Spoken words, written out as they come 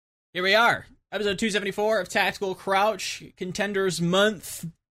Here we are, episode 274 of Tactical Crouch, Contenders Month,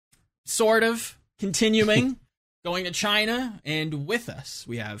 sort of, continuing, going to China, and with us,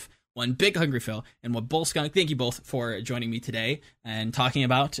 we have one Big Hungry Phil and one Bull Skunk. Thank you both for joining me today and talking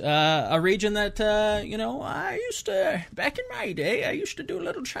about a region that, I used to, back in my day, I used to do a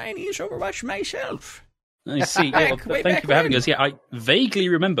little Chinese Overwatch myself. I see. Thank you for having us. Yeah, I vaguely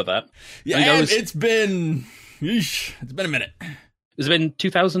remember that. Yeah, it's been a minute. Has it been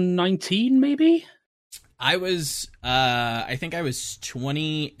 2019, maybe? I think I was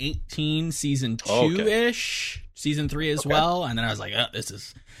 2018 season 2-ish, season 3 as well, and then I was like,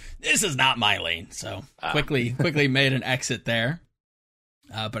 this is not my lane, so quickly made an exit there.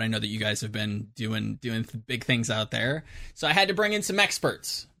 But I know that you guys have been doing big things out there, so I had to bring in some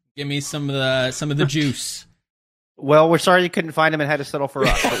experts. Give me some of the juice. Well, we're sorry you couldn't find him and had to settle for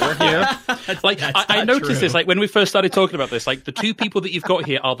us, but we're here. I noticed this, when we first started talking about this, the two people that you've got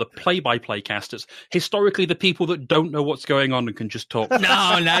here are the play-by-play casters. Historically, the people that don't know what's going on and can just talk. No,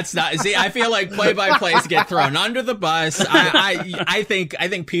 that's not. See, I feel like play-by-plays get thrown under the bus. I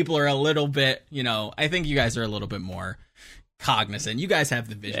think people are a little bit, I think you guys are a little bit more cognizant. You guys have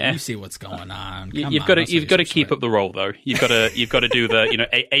the vision. Yeah. You see what's going on. You've got to keep up the role, though. You've got to do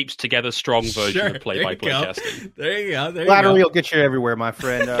the apes together strong version of play-by-play casting. There you go. Flattery will get you everywhere, my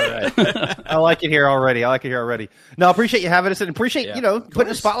friend. All right. I like it here already. No, I appreciate you having us and appreciate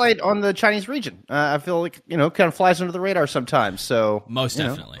putting a spotlight on the Chinese region. I feel like kind of flies under the radar sometimes. So most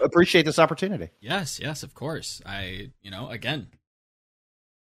definitely appreciate this opportunity. Yes, of course. Again,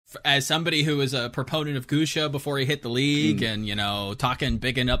 as somebody who was a proponent of Gusha before he hit the league and, talking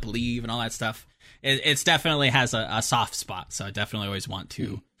bigging up Leave and all that stuff, it's definitely has a soft spot. So I definitely always want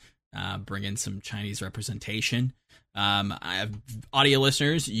to bring in some Chinese representation. Audio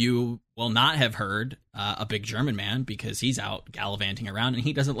listeners, you will not have heard a big German man because he's out gallivanting around and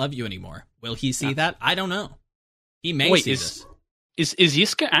he doesn't love you anymore. Will he see that? I don't know. He may see this. Is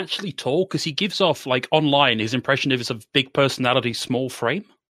Yiska actually tall? Because he gives off, online, his impression is of big personality, small frame.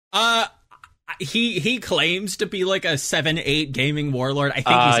 He claims to be like a 7'8" gaming warlord. I think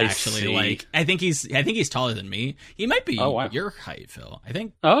he's actually I think he's taller than me. He might be your height, Phil. I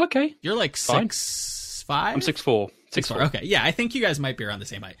think. Oh, okay. You're like 6'5". I'm 6'4". 6'4". Okay, yeah. I think you guys might be around the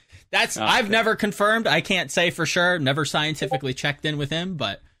same height. I've never confirmed. I can't say for sure. Never scientifically checked in with him,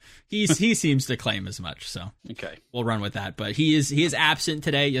 but he seems to claim as much. So okay, we'll run with that. But he is absent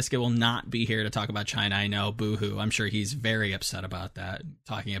today. Yiska will not be here to talk about China. I know, boo-hoo. I'm sure he's very upset about that.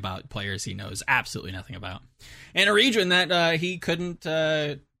 Talking about players he knows absolutely nothing about, and a region that he couldn't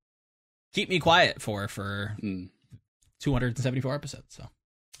keep me quiet for 274 episodes. So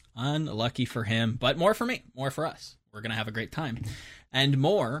unlucky for him, but more for me, more for us. We're gonna have a great time, and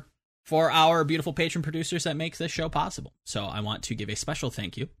more for our beautiful patron producers that makes this show possible. So I want to give a special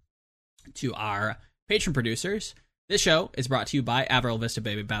thank you to our patron producers. This show is brought to you by Avril Vista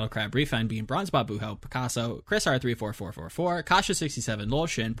Baby, Battlecrab, Refund Bean, Bronzebot Buho, Picasso, Chris R34444, Kasha67, Lol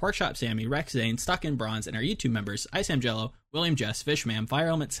Shin, Porkchop Sammy, Rex Zane, Stuck in Bronze, and our YouTube members, Ice Jello, William Jess, Fishman, Fire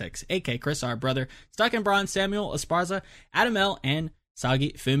Element 6, AK, Chris R, Brother, Stuck in Bronze, Samuel Esparza, Adam L, and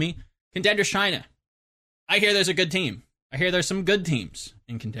Sagi Fumi. Contenders China. I hear there's a good team. I hear there's some good teams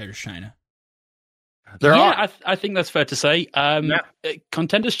in Contenders China. There are. I think that's fair to say.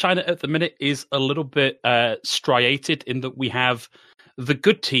 Contenders China at the minute is a little bit striated in that we have the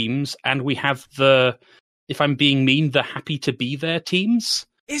good teams and we have the, if I'm being mean, the happy to be there teams.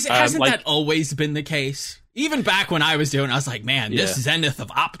 Hasn't that always been the case? Even back when I was doing it, I was like, man, this Zenith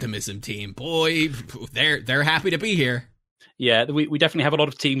of Optimism team, boy, they're happy to be here. Yeah, we definitely have a lot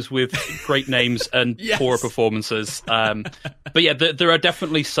of teams with great names and poor performances. But yeah, there are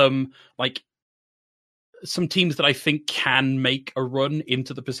definitely some teams that I think can make a run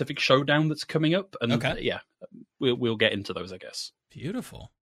into the Pacific Showdown that's coming up, and we'll get into those, I guess.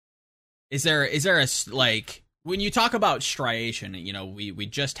 Beautiful. Is there a when you talk about striation? We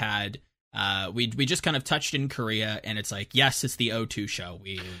just had we just kind of touched in Korea, and it's like, yes, it's the O2 show.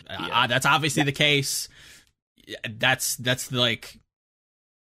 That's obviously the case. That's the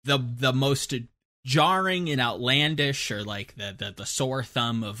most jarring and outlandish, or the sore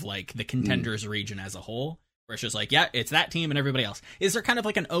thumb of the Contenders region as a whole, where it's just it's that team and everybody else. Is there kind of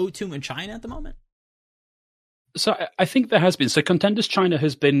an O2 in China at the moment? So I think there has been. So Contenders China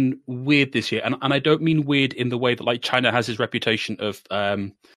has been weird this year, and I don't mean weird in the way that China has his reputation of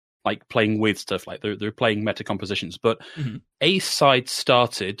playing with stuff, they're playing meta compositions, but a side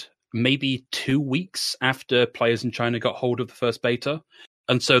started maybe 2 weeks after players in China got hold of the first beta.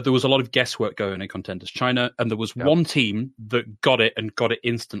 And so there was a lot of guesswork going in Contenders China, and there was one team that got it and got it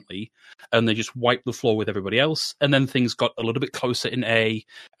instantly, and they just wiped the floor with everybody else. And then things got a little bit closer in A,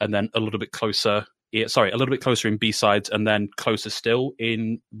 and then a little bit closer in B sides, and then closer still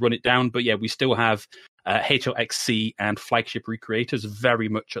in Run It Down. But yeah, we still have HLXC and Flagship Recreators very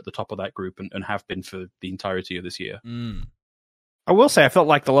much at the top of that group, and have been for the entirety of this year. I will say I felt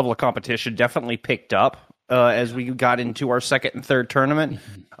like the level of competition definitely picked up as we got into our second and third tournament.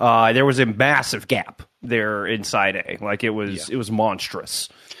 There was a massive gap there inside A. Like, it was monstrous.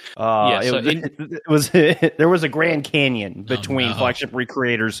 There was a Grand Canyon between Flagship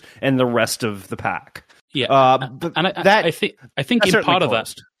Recreators and the rest of the pack. Yeah, I think in part of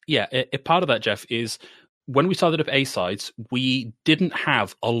that, part of that, Jeff, is when we started up A sides, we didn't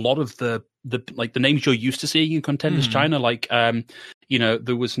have a lot of the names you're used to seeing in Contenders China. Like,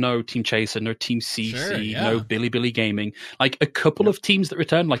 there was no Team Chaser, no Team CC, no Billy Gaming. Like, a couple of teams that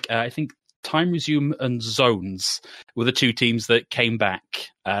returned. Like, I think Time Resume and Zones were the two teams that came back,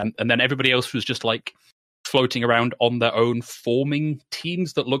 and then everybody else was just like floating around on their own, forming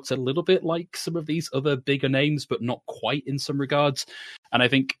teams that looked a little bit like some of these other bigger names, but not quite in some regards. And I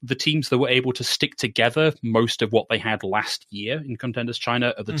think the teams that were able to stick together most of what they had last year in Contenders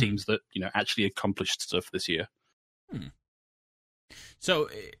China are the teams that, actually accomplished stuff this year. So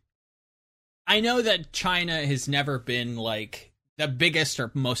I know that China has never been like the biggest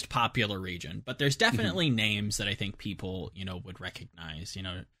or most popular region, but there's definitely names that I think people, would recognize,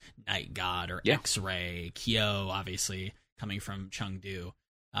 Night God or X-Ray, Kyo, obviously coming from Chengdu.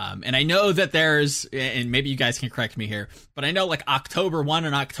 And I know that there's, and maybe you guys can correct me here, but I know like October 1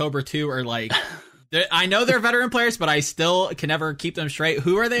 and October 2 are like, I know they're veteran players, but I still can never keep them straight.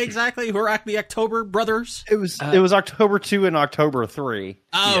 Who are they exactly? Who are the October brothers? It was October 2 and October 3.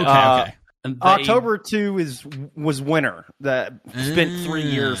 Oh, okay. October 2 was winner that spent 3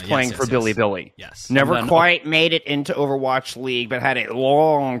 years playing for Billy. Yes. Never quite made it into Overwatch League, but had a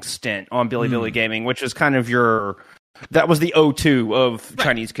long stint on Billy Gaming, which is kind of that was the O2 of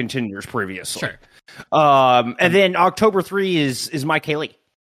Chinese contenders previously. Sure. And then October 3 is Mike Haley.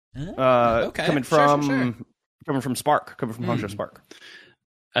 Coming from Spark, coming from Hangzhou Spark.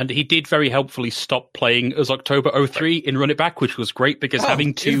 And he did very helpfully stop playing as October 03 in Run It Back, which was great because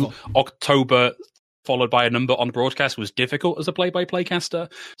having two October followed by a number on broadcast was difficult as a play-by-play caster.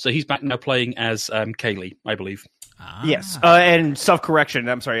 So he's back now playing as Kaylee, I believe. Yes. And self-correction,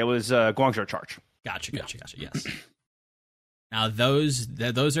 I'm sorry, it was Guangzhou Charge. Gotcha, yes. Now,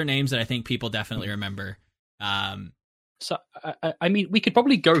 those are names that I think people definitely remember. So, I mean, we could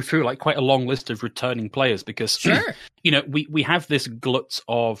probably go through like quite a long list of returning players because, we have this glut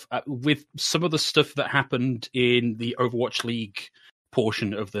of, with some of the stuff that happened in the Overwatch League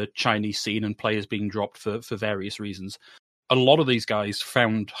portion of the Chinese scene and players being dropped for various reasons. A lot of these guys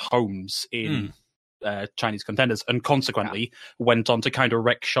found homes in Chinese contenders and consequently went on to kind of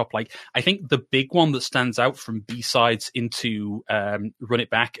wreck shop. Like, I think the big one that stands out from B-sides into Run It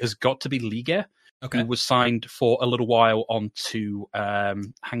Back has got to be Liga. Who was signed for a little while onto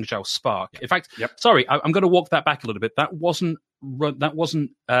Hangzhou Spark. In fact, sorry, I'm going to walk that back a little bit. That wasn't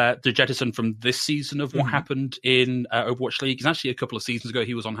the jettison from this season of what happened in Overwatch League. It's actually a couple of seasons ago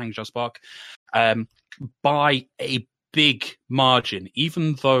he was on Hangzhou Spark by a big margin.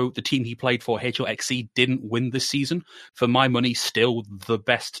 Even though the team he played for, HLXC, didn't win this season, for my money, still the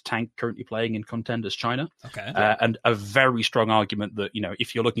best tank currently playing in Contenders China. And a very strong argument that,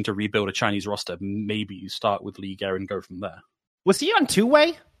 if you're looking to rebuild a Chinese roster, maybe you start with Li Ge and go from there. Was he on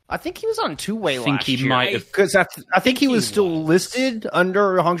two-way? I think he was on two-way last year. I think he might have. Because I think he was still listed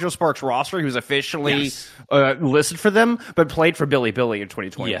under Hangzhou Spark's roster. He was officially listed for them, but played for Billy in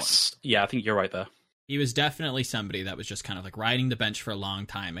 2021. Yes. Yeah, I think you're right there. He was definitely somebody that was just kind of like riding the bench for a long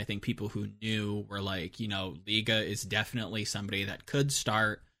time. I think people who knew were like, Liga is definitely somebody that could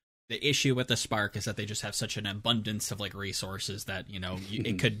start. The issue with the Spark is that they just have such an abundance of like resources that,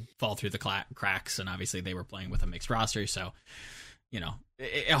 it could fall through the cracks. And obviously they were playing with a mixed roster. So,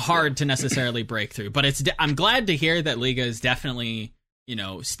 hard to necessarily break through. But I'm glad to hear that Liga is definitely,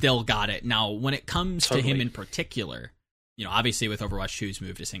 still got it. Now, when it comes to him in particular, obviously with Overwatch 2's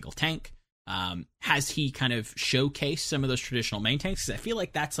move to single tank, has he kind of showcased some of those traditional main tanks? Because I feel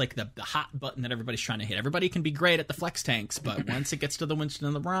like that's like the hot button that everybody's trying to hit. Everybody can be great at the flex tanks, but once it gets to the Winston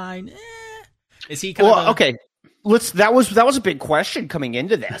and the Rhine, is he kind of okay. That was a big question coming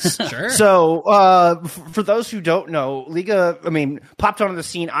into this. Sure. So, for those who don't know, Liga, popped onto the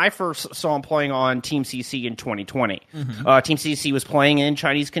scene. I first saw him playing on Team CC in 2020. Team CC was playing in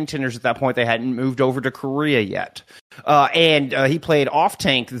Chinese contenders at that point. They hadn't moved over to Korea yet. And he played off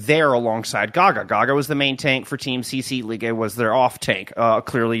tank there alongside Gaga. Gaga was the main tank for Team CC. Ligue was their off tank.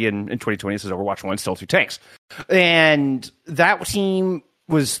 Clearly in 2020, this is Overwatch 1, still 2 tanks. And that team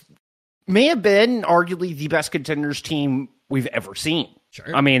may have been arguably the best contenders team we've ever seen.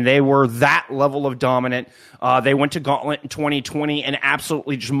 Sure. I mean, they were that level of dominant. They went to Gauntlet in 2020 and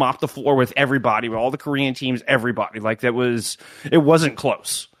absolutely just mopped the floor with everybody, with all the Korean teams, everybody. Like, it wasn't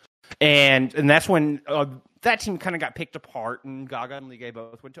close. And that's when that team kind of got picked apart, and Gaga and Ligue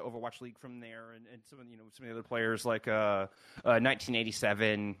both went to Overwatch League from there, and some of the other players like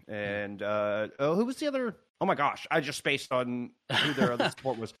 1987 and who was the other? Oh my gosh, I just spaced on who their other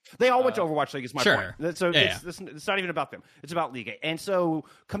support was. They all went to Overwatch League, is my point. So it's not even about them. It's about Ligue. And so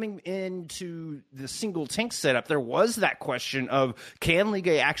coming into the single tank setup, there was that question of, can Ligue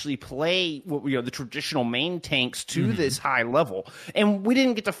actually play the traditional main tanks to this high level? And we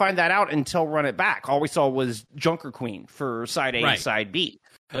didn't get to find that out until Run It Back. All we saw was Junker Queen for side A and side B.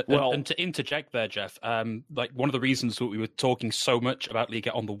 And to interject there, Jeff, like one of the reasons that we were talking so much about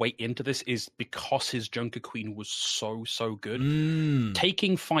Liga on the way into this is because his Junker Queen was so good.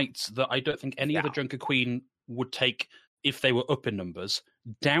 Taking fights that I don't think any other Junker Queen would take if they were up in numbers,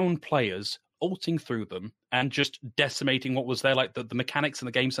 down players, ulting through them, and just decimating what was there. Like the mechanics and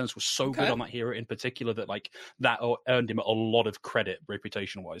the game sense was so good on that hero in particular that earned him a lot of credit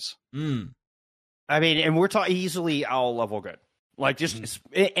reputation-wise. I mean, and we're talking easily all level good. Like, just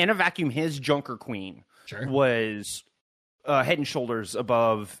in a vacuum, his Junker Queen was head and shoulders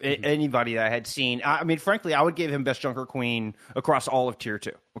above anybody that I had seen. I mean, frankly, I would give him best Junker Queen across all of Tier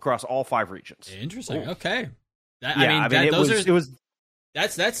 2, across all 5 regions. Interesting. Ooh. Okay. That's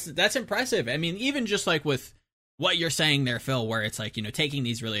impressive. I mean, even just like with what you're saying there, Phil, where it's like, taking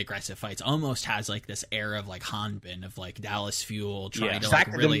these really aggressive fights almost has like this air of like Hanbin, of like Dallas Fuel trying to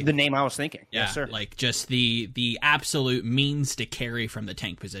exactly like really the name I was thinking. Yeah, yes, sir. Like just the absolute means to carry from the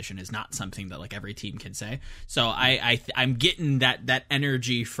tank position is not something that like every team can say. So I'm getting that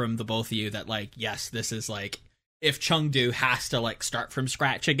energy from the both of you that like, yes, this is like, if Chengdu has to like start from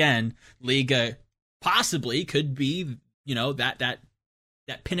scratch again, Liga possibly could be, that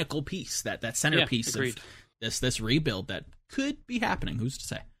pinnacle piece, that centerpiece of this rebuild that could be happening. Who's to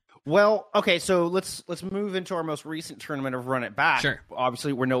say? Well, okay, so let's move into our most recent tournament of Run It Back. Sure.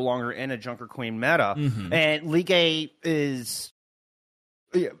 Obviously, we're no longer in a Junker Queen meta, and Ligue has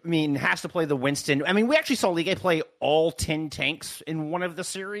to play the Winston. I mean, we actually saw Ligue play all 10 tanks in one of the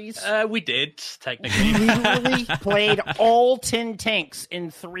series. We did, technically. We literally played all 10 tanks in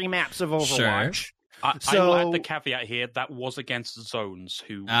 3 maps of Overwatch. Sure. I like the caveat here, that was against Zones,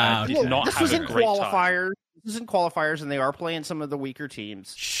 who did not this have was a in great qualifiers. time. This is in qualifiers, and they are playing some of the weaker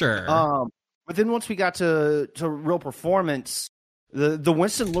teams. Sure. But then once we got to real performance, the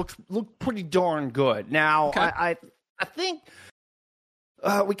Winston looked pretty darn good. Now, I think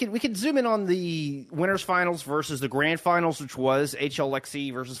we can zoom in on the winners finals versus the grand finals, which was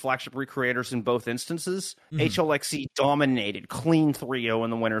HLXE versus Flagship Recreators in both instances. HLXE dominated clean 3-0 in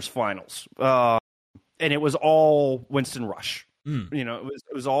the winners finals. And it was all Winston Rush.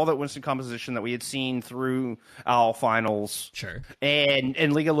 It was all that Winston composition that we had seen through our finals. Sure.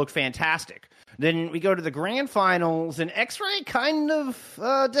 And Liga looked fantastic. Then we go to the grand finals, and X-Ray kind of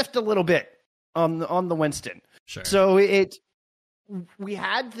diffed a little bit on the Winston. Sure. So we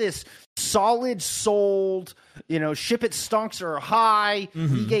had this solid sold, ship it stonks are high.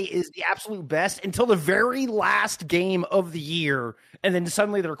 Liga is the absolute best until the very last game of the year, and then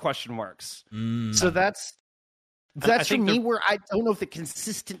suddenly there are question marks. So that's for me where I don't know if the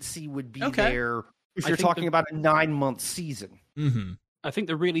consistency would be there if you're talking about a 9-month season. I think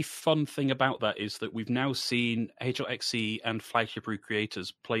the really fun thing about that is that we've now seen HLXE and Flagship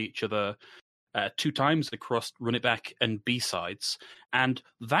Recreators play each other 2 times across Run It Back and B-Sides, and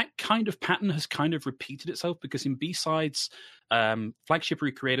that kind of pattern has kind of repeated itself, because in B-Sides, Flagship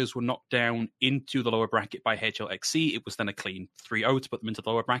Recreators were knocked down into the lower bracket by HLXE. It was then a clean 3-0 to put them into the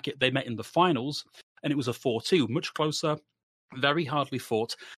lower bracket. They met in the finals, and it was a 4-2, much closer, very hardly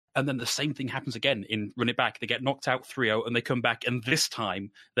fought. And then the same thing happens again in Run It Back. They get knocked out 3-0, and they come back, and this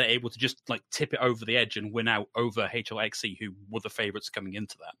time they're able to just like tip it over the edge and win out over HLXE, who were the favorites coming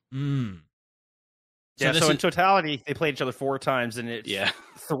into that. So in totality, they played each other 4 times, and it's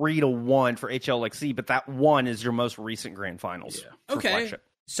 3-1 for HLXE. But that one is your most recent grand finals. Yeah. Okay, Flagship.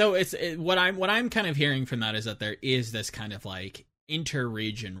 So what I'm kind of hearing from that is that there is this kind of like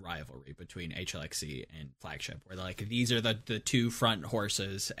inter-region rivalry between HLXE and Flagship, where like these are the 2 front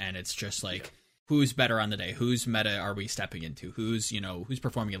horses, and it's just like who's better on the day, whose meta are we stepping into, who's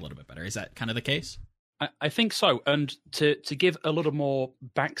performing a little bit better. Is that kind of the case? I think so. And to give a little more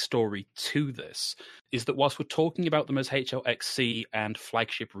backstory to this is that whilst we're talking about them as HLXC and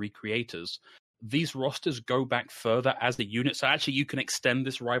Flagship Recreators, these rosters go back further as a unit. So actually you can extend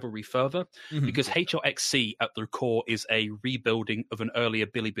this rivalry further because HLXC at their core is a rebuilding of an earlier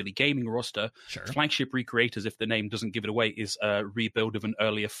Billy Gaming roster. Sure. Flagship Recreators, if the name doesn't give it away, is a rebuild of an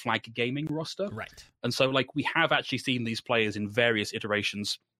earlier Flag Gaming roster. Right. And so like we have actually seen these players in various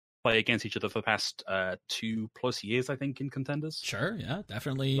iterations play against each other for the past 2+ years, I think, in Contenders. Sure, yeah,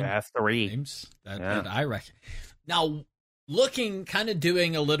 definitely. Yeah, 3 games that I reckon. Now,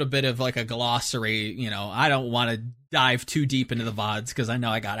 doing a little bit of like a glossary, I don't want to dive too deep into the VODs because I know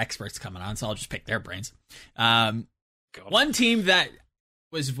I got experts coming on, so I'll just pick their brains. One team that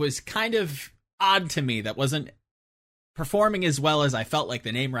was kind of odd to me that wasn't performing as well as I felt like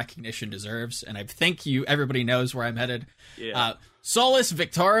the name recognition deserves, and I think everybody knows where I'm headed. Yeah. Solus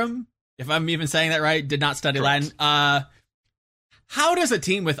Victorum, if I'm even saying that right, did not study Latin. How does a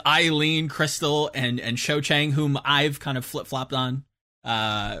team with Eileen, Crystal, and Shou Chang, whom I've kind of flip-flopped on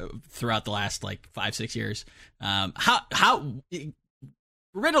throughout the last 5-6 years, how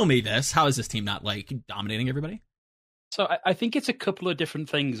riddle me this? How is this team not dominating everybody? So I think it's a couple of different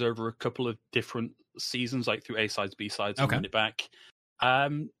things over a couple of different seasons, through A sides, B sides, and Run It Back.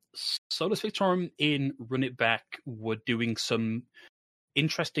 Solus Victorum in Run It Back were doing some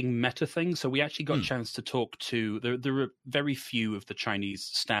interesting meta things. So we actually got a chance to talk to there are very few of the Chinese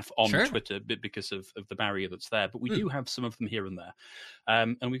staff on Twitter because of the barrier that's there, but we do have some of them here and there.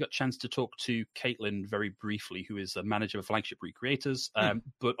 And we got a chance to talk to Caitlin very briefly, who is a manager of Flagship Recreators,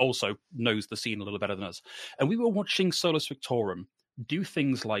 but also knows the scene a little better than us. And we were watching Solus Victorum do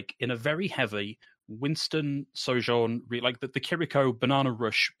things like in a very heavy Winston Sojourn, like the Kiriko Banana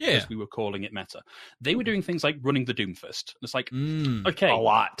Rush, as we were calling it meta. They were doing things like running the Doomfist. It's okay. A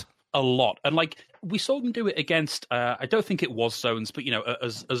lot. And we saw them do it against, I don't think it was Zones, but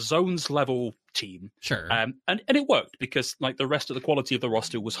a Zones level team. Sure. And it worked because the rest of the quality of the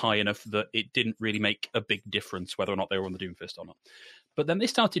roster was high enough that it didn't really make a big difference whether or not they were on the Doomfist or not. But then they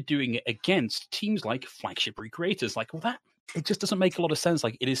started doing it against teams like Flagship Recreators. It just doesn't make a lot of sense.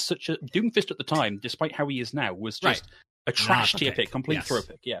 It is such a Doomfist at the time, despite how he is now, was just a trash tier pick, complete throw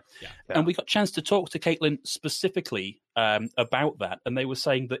pick. Yeah. And we got a chance to talk to Caitlin specifically about that. And they were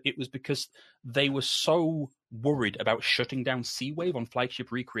saying that it was because they were so worried about shutting down Seawave on Flagship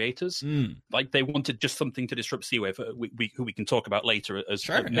Recreators. They wanted just something to disrupt Seawave, who we can talk about later as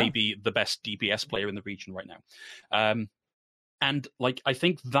maybe the best DPS player in the region right now. And I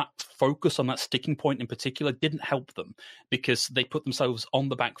think that focus on that sticking point in particular didn't help them because they put themselves on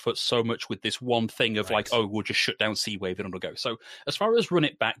the back foot so much with this one thing of we'll just shut down Seawave and it'll go. So as far as Run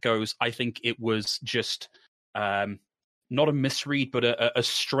It Back goes, I think it was just not a misread, but a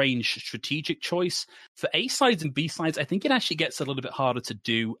strange strategic choice. For A sides and B sides, I think it actually gets a little bit harder to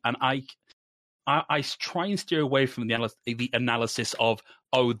do. And I try and steer away from the analysis of,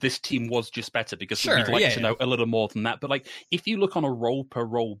 this team was just better, because we'd like to know a little more than that. But if you look on a role per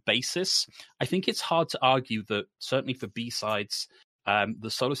role basis, I think it's hard to argue that certainly for B sides, the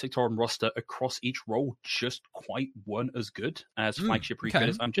Solus Victorum roster across each role just quite weren't as good as Flagship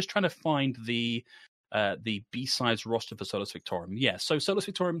Recreators. I'm just trying to find the B sides roster for Solus Victorum. Yeah, so Solus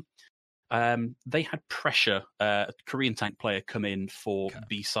Victorum, they had Pressure, a Korean tank player, come in for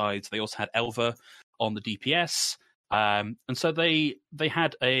B sides. They also had Elva on the DPS, and so they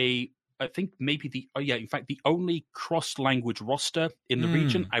had I think maybe the only cross language roster in the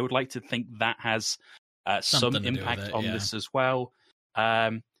region. I would like to think that has some impact on this as well.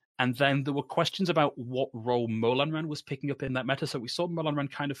 And then there were questions about what role Molanran was picking up in that meta. So we saw Molanran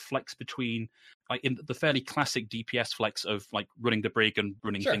kind of flex between, in the fairly classic DPS flex of running the Brig and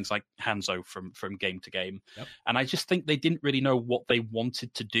running things like Hanzo from game to game. Yep. And I just think they didn't really know what they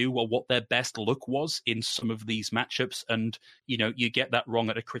wanted to do or what their best look was in some of these matchups. And, you get that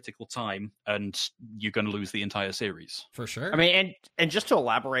wrong at a critical time and you're going to lose the entire series. For sure. I mean, and just to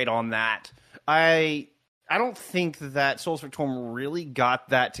elaborate on that, I don't think that Solus Victorum really got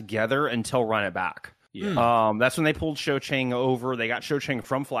that together until Run It Back. Yeah. That's when they pulled Shou Chang over. They got Shou Chang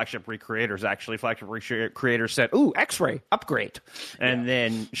from Flagship Recreators, actually. Flagship Recreators said, ooh, X-Ray, upgrade. And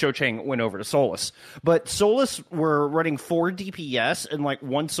then Shou Chang went over to Solus. But Solus were running 4 DPS and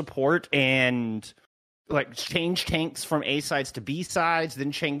 1 support and change tanks from A sides to B sides,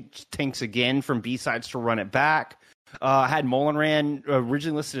 then change tanks again from B sides to Run It Back. Had Molanran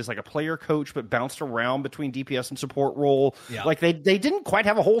originally listed as a player coach, but bounced around between DPS and support role. Yeah. They didn't quite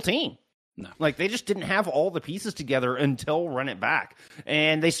have a whole team. No. They just didn't have all the pieces together until Run It Back.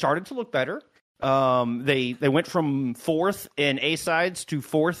 And they started to look better. They went from 4th in A sides to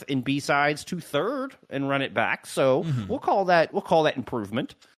 4th in B sides to 3rd and run it back. So we'll call that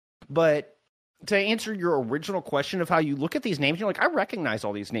improvement. But to answer your original question of how you look at these names, you're like, I recognize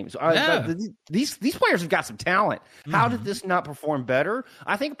all these names. These players have got some talent. How did this not perform better?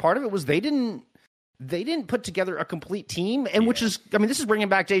 I think part of it was they didn't put together a complete team, and which is, I mean, this is bringing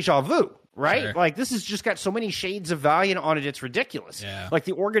back deja vu, right? Sure. Like, this has just got so many shades of Valiant on it, it's ridiculous. Yeah. Like,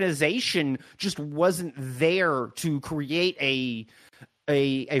 the organization just wasn't there to create a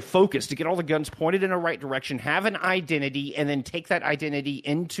focus, to get all the guns pointed in the right direction, have an identity, and then take that identity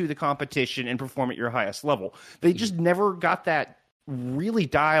into the competition and perform at your highest level. They just never got that really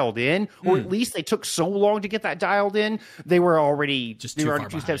dialed in, or at least they took so long to get that dialed in. They were already just they too were far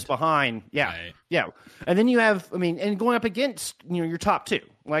already 2 steps behind. Yeah, Right. yeah. And then you have, I mean, and going up against your top 2,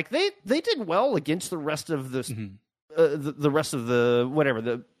 like they did well against the rest of the rest of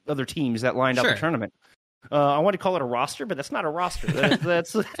the other teams that lined up the tournament. I want to call it a roster, but that's not a roster.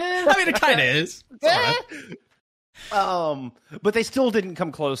 That's I mean, it kind of is. But they still didn't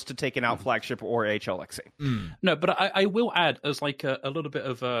come close to taking out Flagship or HLXC. No, but I will add as like a little bit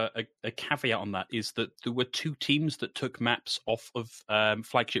of a caveat on that is that there were 2 teams that took maps off of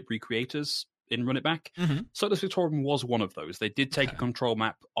Flagship Recreators in Run It Back. Solis Victorium was one of those. They did take a control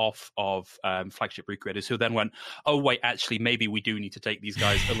map off of Flagship Recreators, who then went, oh wait, actually maybe we do need to take these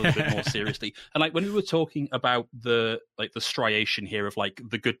guys a little bit more seriously. And like when we were talking about the striation here of like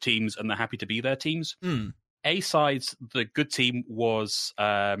the good teams and the happy to be there teams, A sides, the good team was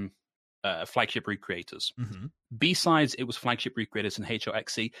Flagship Recreators. B sides, it was Flagship Recreators and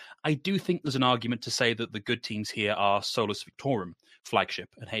HOXC. I do think there's an argument to say that the good teams here are Solis Victorium, Flagship,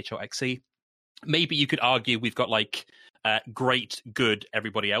 and HOXC. Maybe you could argue we've got like great, good,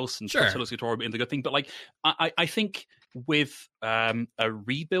 everybody else, and Solis Victorium in the good thing. But like, I think with a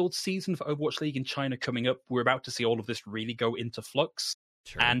rebuild season for Overwatch League in China coming up, we're about to see all of this really go into flux.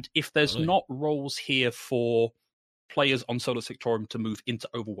 Sure. And if there's not roles here for players on Solis Victorium to move into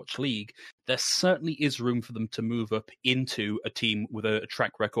Overwatch League, there certainly is room for them to move up into a team with a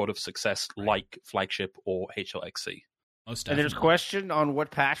track record of success like Flagship or HLXC. And there's a question on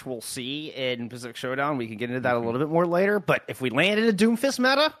what patch we'll see in Pacific Showdown. We can get into that a little bit more later. But if we land in a Doomfist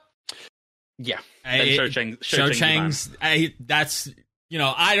meta, Shou-Chang's, that's,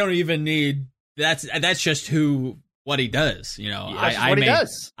 I don't even need, that's just what he does. He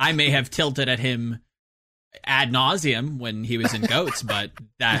does. I may have tilted at him ad nauseum when he was in GOATS, but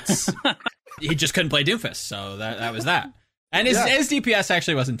he just couldn't play Doomfist, so that was that. And his DPS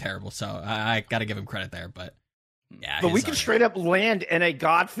actually wasn't terrible, so I got to give him credit there. But we can straight up land in a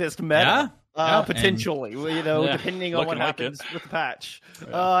Godfist meta. Potentially, depending on what happens with the patch.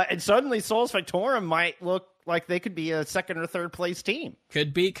 And suddenly Solis Victorium might look like they could be a 2nd or 3rd place team.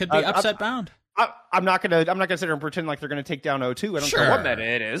 Could be upset bound. I'm not gonna sit here and pretend like they're gonna take down O2. I don't care what meta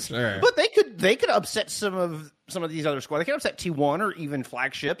it is, but they could upset some of these other squads. They could upset T1 or even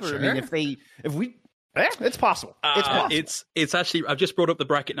Flagship. Or I mean, it's possible. It's possible. It's actually, I've just brought up the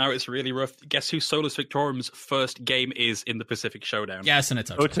bracket now. It's really rough. Guess who Solis Victorium's first game is in the Pacific Showdown? Yes, and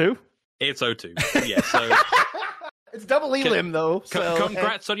it's O2. It's O2. Yeah. So. It's double elim though. So.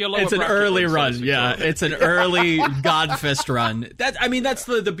 Congrats on your lower bracket. It's an early run. Yeah, it's an early Godfist run. That's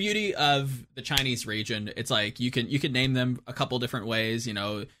the beauty of the Chinese region. It's like you can name them a couple different ways.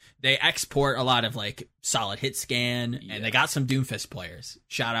 They export a lot of like solid hit scan, and they got some Doomfist players.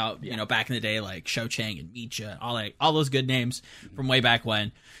 Shout out, back in the day like Shou-Chang and Micha, all those good names from way back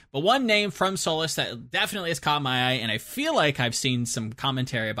when. But one name from Solis that definitely has caught my eye, and I feel like I've seen some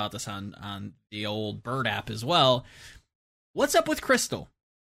commentary about this on the old Bird app as well. What's up with Crystal?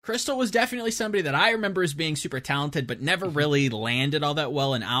 Crystal was definitely somebody that I remember as being super talented, but never really landed all that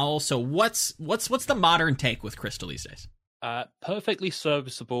well in OWL. So what's the modern take with Crystal these days? Perfectly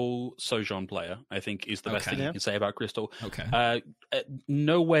serviceable Sojourn player, I think, is the best thing you can say about Crystal. Okay.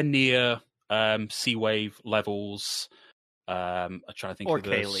 Nowhere near C-Wave levels. I'm trying to think of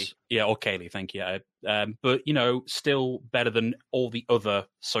Kaylee. Yeah, or Kaylee, thank you. But, still better than all the other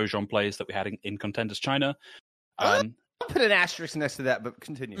Sojourn players that we had in Contenders China. I'll put an asterisk next to that, but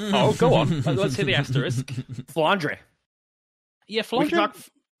continue. Oh, go on. Let's hear the asterisk. Flandre. Yeah, Flandre.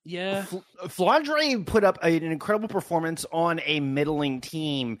 Yeah, Flandre put up an incredible performance on a middling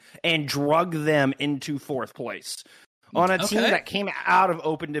team and drug them into 4th place on a team that came out of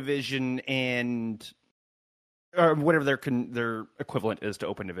Open Division or whatever their equivalent is to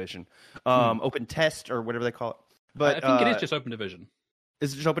Open Division, Open Test or whatever they call it. But I think it is just Open Division.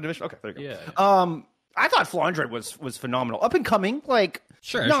 Is it just Open Division? Okay, there you go. Yeah. I thought Flandre was phenomenal, up and coming, like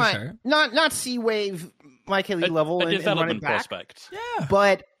Sure. not C-Wave Mike Haley level a and running development back, prospect. Yeah.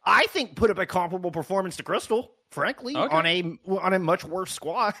 but I think put up a comparable performance to Crystal, frankly, Okay. on a much worse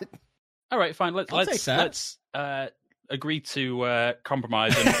squad. All right, fine. I'll take that. Let's agree to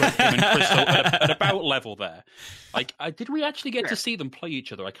compromise and put him and Crystal at about level there. Like, did we actually get to see them play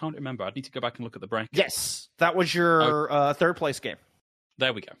each other? I can't remember. I'd need to go back and look at the bracket. Yes, that was your third place game.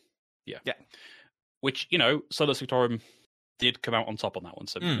 There we go. Yeah. Which, Solus Victorium did come out on top on that one,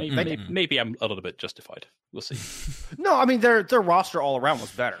 so maybe I'm a little bit justified. We'll see. No, I mean their roster all around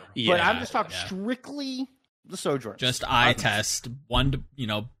was better, but Yeah, I'm just talking strictly the Sojourners. Just eye test,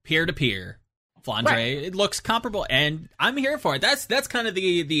 peer to peer. Flandre, It looks comparable, and I'm here for it. That's kind of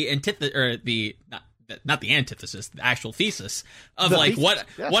the antithesis, or the not the antithesis, the actual thesis of The like thesis,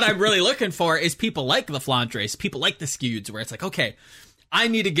 what I'm really looking for is people like the Flandres, people like the Skeweds, where it's like, okay, I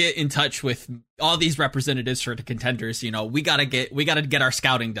need to get in touch with all these representatives for the contenders. We gotta get our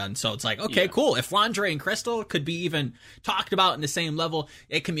scouting done. So it's like, okay, cool. If Flandre and Crystal could be even talked about in the same level,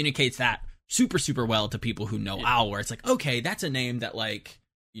 it communicates that super, super well to people who know OWL, where it's like, okay, that's a name that like,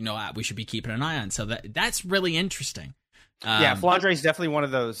 we should be keeping an eye on. So that's really interesting. Flandre is definitely one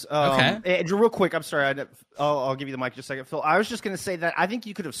of those. Okay. Andrew, real quick, I'm sorry. I'll give you the mic just a second, Phil. I was just going to say that I think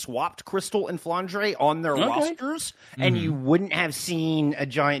you could have swapped Crystal and Flandre on their rosters, and you wouldn't have seen a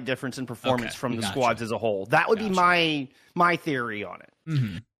giant difference in performance from the squads as a whole. That would be my theory on it.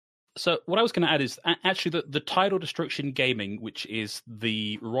 Mm-hmm. So what I was going to add is actually the Tidal Destruction Gaming, which is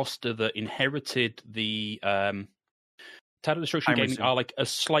the roster that inherited the Tidal Destruction Gaming are like a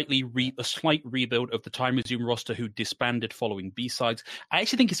slight rebuild of the Time Resume roster who disbanded following B-Sides. I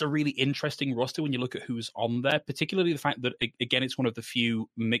actually think it's a really interesting roster when you look at who's on there, particularly the fact that, again, it's one of the few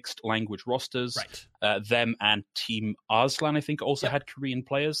mixed language rosters. Right. Them and Team Arslan, I think, also had Korean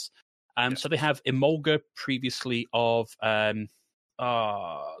players. So they have Emolga, previously of...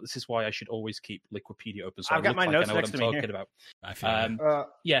 this is why I should always keep Liquipedia open. So I've got my notes I know next what to I'm me talking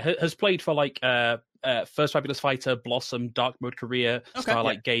here. about. Has played for like First Fabulous Fighter, Blossom, Dark Mode Korea,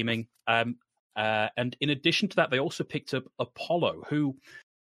 Starlight Gaming. And in addition to that, they also picked up Apollo, who...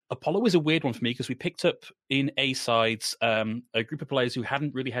 Apollo is a weird one for me because we picked up in A-Sides a group of players who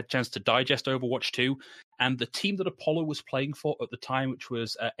hadn't really had a chance to digest Overwatch 2, and the team that Apollo was playing for at the time, which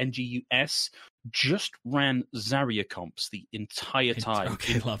was NGUS, just ran Zarya comps the entire time.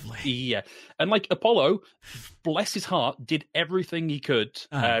 Okay, lovely. Yeah. And like Apollo, bless his heart, did everything he could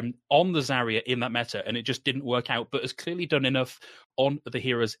on the Zarya in that meta, and it just didn't work out, but has clearly done enough on the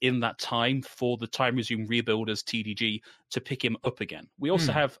heroes in that time for the Time Resume rebuilders TDG to pick him up again. We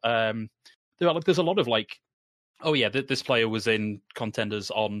also have there's a lot of like, oh yeah, this player was in contenders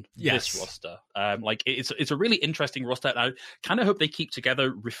on this roster. Like it's a really interesting roster. And I kind of hope they keep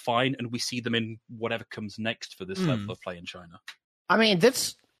together, refine, and we see them in whatever comes next for this level of play in China. I mean,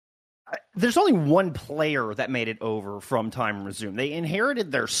 there's only one player that made it over from Time Resume. They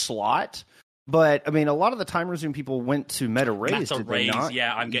inherited their slot. But, I mean, a lot of the Time Resume people went to Meta Rays, did they not?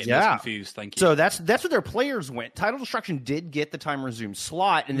 Yeah, I'm getting this confused. Thank you. So that's where their players went. Tidal Destruction did get the Time Resume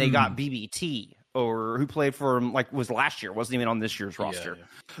slot, and they got BBT, or who played for them, was last year. Wasn't even on this year's roster. Yeah.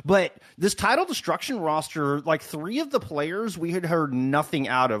 But this Tidal Destruction roster, like 3 of the players we had heard nothing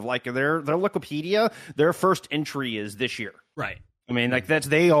out of. Like their Wikipedia, their first entry is this year. Right. I mean, like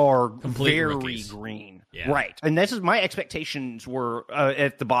they are complete very rookies. Green. Yeah. Right. And this is my expectations were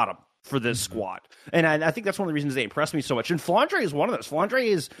at the bottom for this squad. And I think that's one of the reasons they impressed me so much. And Flandre is one of those. Flandre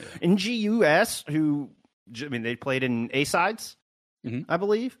is NGUS, who, I mean, they played in A-Sides, I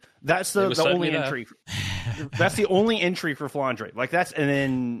believe. That's the only entry. That's the only entry for Flandre. Like, that's, and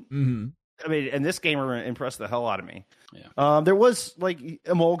then, I mean, and this gamer impressed the hell out of me. Yeah. There was, like,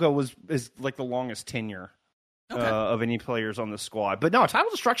 Emolga is like the longest tenure. Of any players on the squad. But no,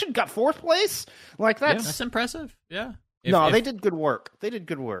 Tidal Destruction got 4th place? Like, that's impressive. Yeah. They did good work. They did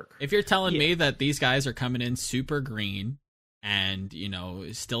good work. If you're telling me that these guys are coming in super green and,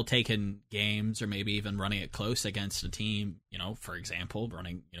 still taking games or maybe even running it close against a team, for example,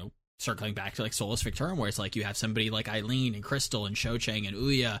 running, circling back to like Solus Victorium, where it's like you have somebody like Eileen and Crystal and Shochang and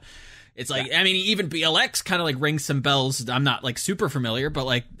Ouya. It's like, I mean, even BLX kind of like rings some bells. I'm not like super familiar, but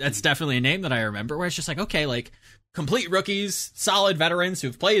like that's definitely a name that I remember, where it's just like, okay, like complete rookies, solid veterans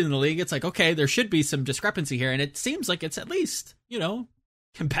who've played in the league. It's like, okay, there should be some discrepancy here. And it seems like it's at least,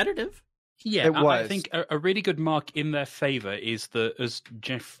 competitive. Yeah, I think a really good mark in their favor is that, as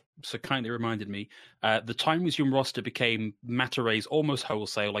Jeff so kindly reminded me, the Time Resume roster became Mata Rays almost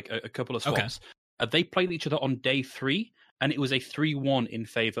wholesale, like a couple of swaps. They played each other on day 3. and it was a 3-1 in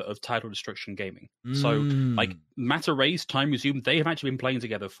favor of Tidal Destruction Gaming. So, like, Mata Rays, Time Resumed, they have actually been playing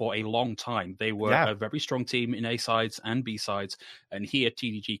together for a long time. They were a very strong team in A sides and B sides, and here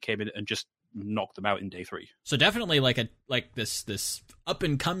TDG came in and just knocked them out in day 3. So definitely like this up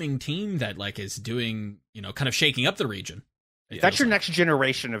and coming team that like is doing, you know, kind of shaking up the region. That's your next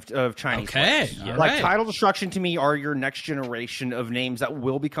generation of Chinese players. Yeah. Like Tidal Destruction to me are your next generation of names that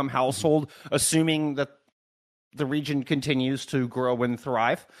will become household, assuming that the region continues to grow and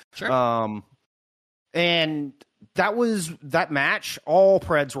thrive. Sure. And that match, all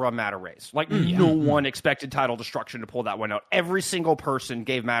Preds were on Mata Rays. Like no one expected Tidal Destruction to pull that one out. Every single person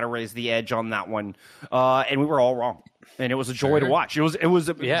gave Mata Rays the edge on that one. And we were all wrong. And it was a joy to watch. It was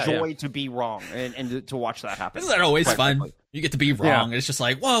a joy to be wrong and to watch that happen. Isn't that always fun? You get to be wrong. It's just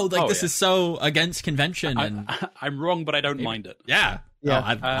like, whoa, like this is so against convention. And I'm wrong, but I don't mind it. Yeah.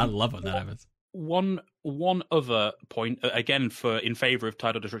 I love when that happens. One other point, again, in favor of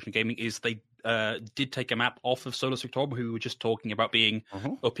Tidal Destruction Gaming, is they did take a map off of Solus Victorum, who we were just talking about being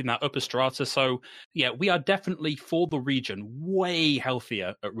up in that upper strata. So, yeah, we are definitely, for the region, way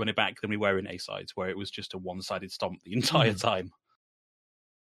healthier at running back than we were in A-sides, where it was just a one-sided stomp the entire time.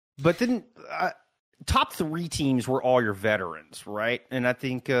 But then top 3 teams were all your veterans, right? And I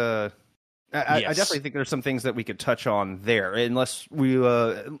think... I definitely think there's some things that we could touch on there, unless you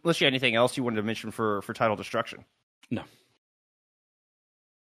had anything else you wanted to mention for Tidal Destruction. No.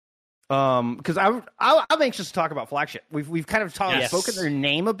 Because I'm anxious to talk about Flagship. We've kind of spoken their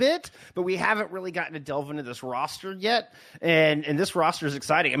name a bit, but we haven't really gotten to delve into this roster yet. And this roster is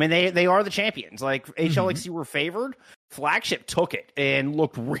exciting. I mean, they are the champions. Like HLXC were favored. Flagship took it and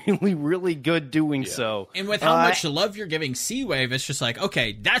looked really, really good doing so. And with how much love you're giving Seawave, it's just like,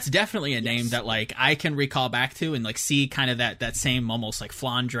 okay, that's definitely a name that like I can recall back to and like see kind of that same almost like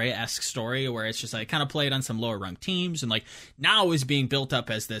Flandre-esque story where it's just like kind of played on some lower rung teams and like now is being built up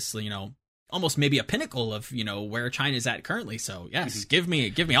as this, you know, almost maybe a pinnacle of, you know, where China's at currently. So yes, give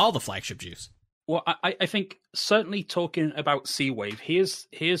me all the Flagship juice. Well, I think certainly talking about Seawave,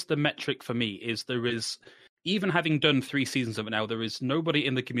 here's the metric for me is there is, even having done 3 seasons of it now, there is nobody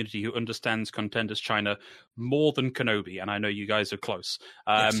in the community who understands Contenders China more than Kenobi, and I know you guys are close.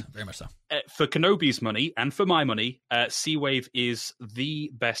 Yes, very much so. For Kenobi's money, and for my money, Seawave is the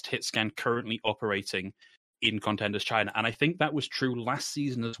best hit scan currently operating in Contenders China, and I think that was true last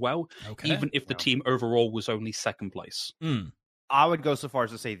season as well, even if the team overall was only 2nd place. I would go so far as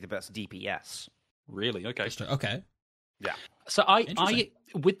to say the best DPS. Really? Okay. Okay. Yeah. So I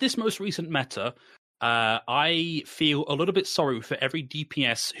with this most recent meta, I feel a little bit sorry for every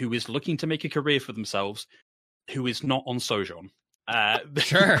DPS who is looking to make a career for themselves who is not on Sojourn.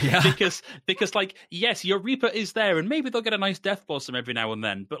 Sure, yeah. Because like, yes, your Reaper is there, and maybe they'll get a nice Death Blossom every now and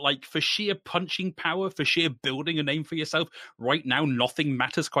then, but like for sheer punching power, for sheer building a name for yourself, right now nothing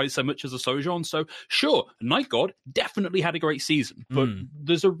matters quite so much as a Sojourn. So sure, Night God definitely had a great season, but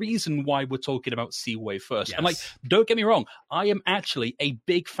there's a reason why we're talking about Seawave first. Yes. And like, don't get me wrong, I am actually a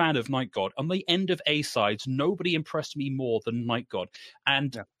big fan of Night God. On the end of A-sides, nobody impressed me more than Night God.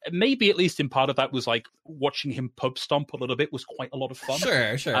 And maybe at least in part of that was like watching him pub stomp a little bit was quite a lot of fun.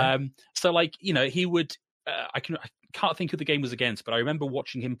 Sure. So like, you know, he would, I can't think who the game was against, but I remember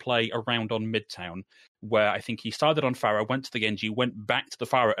watching him play around on Midtown, where I think he started on Pharah, went to the Genji, went back to the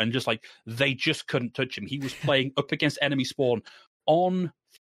Pharah, and just like, they just couldn't touch him. He was playing up against enemy spawn on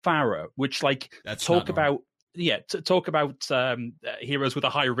Pharah, which like, talk about heroes with a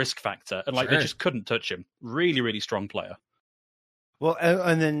high risk factor, and like, they just couldn't touch him. Really, really strong player. Well,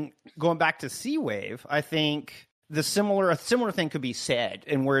 and then going back to Seawave, I think a similar thing could be said,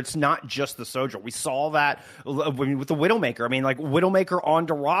 and where it's not just the Sojourn. We saw that with the Widowmaker. I mean, like Widowmaker on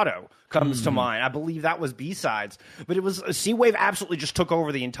Dorado comes to mind. I believe that was B-sides, but it was Seawave absolutely just took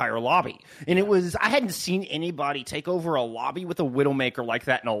over the entire lobby, and it was I hadn't seen anybody take over a lobby with a Widowmaker like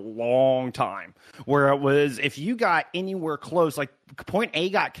that in a long time. Where it was if you got anywhere close, like Point A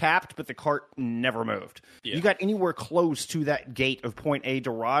got capped, but the cart never moved. Yeah. You got anywhere close to that gate of Point A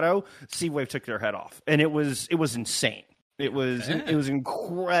Dorado, Seawave took their head off, and it was insane. It was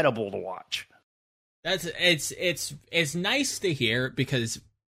incredible to watch. It's nice to hear because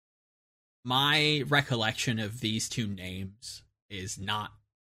my recollection of these two names is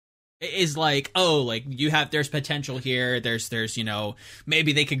like, oh, like there's potential here. There's, you know,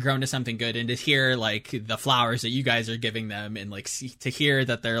 maybe they could grow into something good, and to hear like the flowers that you guys are giving them and like to hear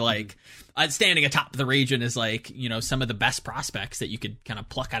that they're like standing atop the region is like, you know, some of the best prospects that you could kind of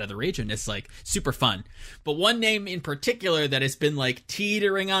pluck out of the region is like super fun. But one name in particular that has been like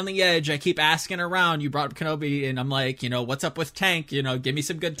teetering on the edge, I keep asking around, you brought up Kenobi, and I'm like, you know, what's up with tank? You know, give me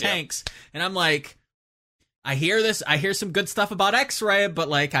some good tanks. And I'm like, I hear some good stuff about X-Ray, but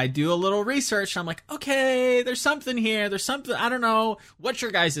like I do a little research and I'm like, okay, there's something here. There's something, I don't know. What's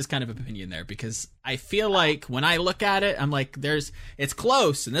your guys' kind of opinion there? Because I feel like when I look at it, I'm like, it's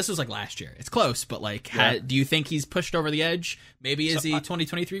close. And this was like last year. It's close, but like, do you think he's pushed over the edge? Maybe is he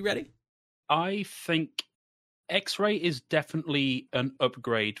 2023 ready? I think X-Ray is definitely an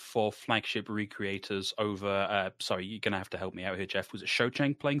upgrade for flagship recreators over. Sorry, you're gonna have to help me out here, Jeff. Was it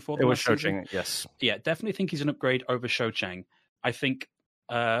Shochang playing for them? It was Shochang, yes. Yeah, definitely think he's an upgrade over Shochang. I think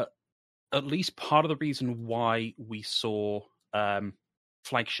at least part of the reason why we saw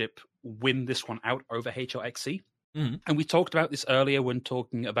flagship win this one out over HLXC, and we talked about this earlier when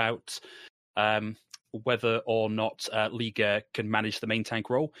talking about whether or not Liga can manage the main tank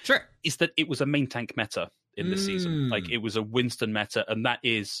role. Sure, is that it was a main tank meta in this season. Like it was a Winston meta, and that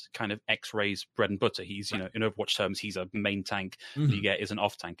is kind of X-Ray's bread and butter. He's, in Overwatch terms, he's a main tank. Liga is an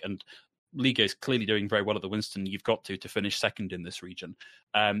off tank, and Liga is clearly doing very well at the Winston. You've got to finish second in this region.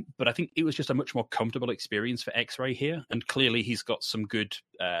 But I think it was just a much more comfortable experience for X-Ray here, and clearly he's got some good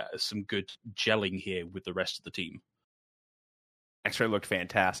gelling here with the rest of the team. X-Ray looked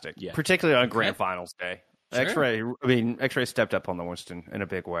fantastic, particularly on Grand Finals day. Sure. X-Ray stepped up on the Winston in a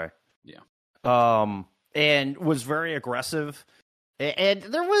big way. Yeah. And was very aggressive. And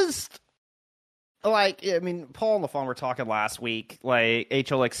there was, Paul and LaFawn were talking last week, like,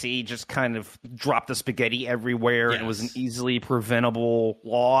 HLXC just kind of dropped the spaghetti everywhere, and it was an easily preventable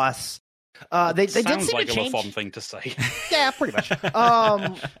loss. They sounds did seem like to change... a fun thing to say. Yeah, pretty much.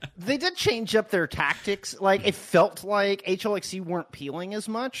 They did change up their tactics. Like, it felt like HLXC weren't peeling as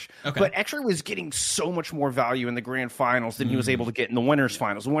much, but X-Ray was getting so much more value in the grand finals than he was able to get in the winners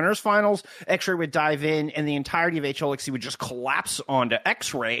finals. The winners finals, X-Ray would dive in, and the entirety of HLXC would just collapse onto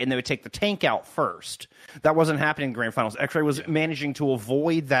X-Ray, and they would take the tank out first. That wasn't happening in grand finals. X-Ray was managing to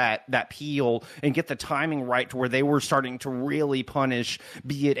avoid that peel and get the timing right to where they were starting to really punish,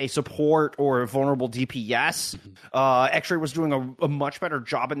 be it a support or a vulnerable DPS. X-Ray was doing a much better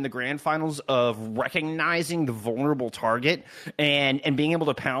job in the grand finals of recognizing the vulnerable target and being able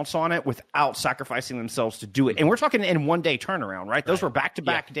to pounce on it without sacrificing themselves to do it. And we're talking in 1 day turnaround, right? Those were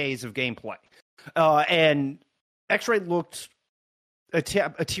back-to-back days of gameplay. And X-Ray looked a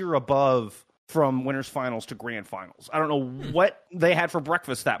tier above from winners finals to grand finals. I don't know what they had for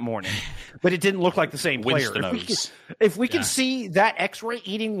breakfast that morning, but it didn't look like the same player. If we can see that X-Ray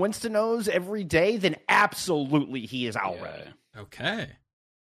eating Winston-O's every day, then absolutely he is out ready. Okay.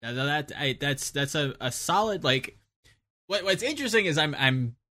 Now that's a solid, like, what's interesting is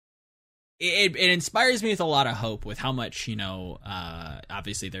it inspires me with a lot of hope with how much,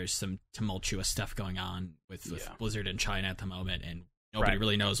 obviously there's some tumultuous stuff going on with Blizzard in China at the moment, and nobody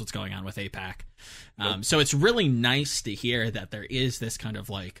really knows what's going on with APAC. So it's really nice to hear that there is this kind of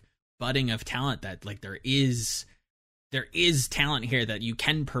like budding of talent, that like there is talent here that you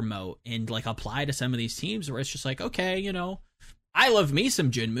can promote and like apply to some of these teams where it's just like, okay, I love me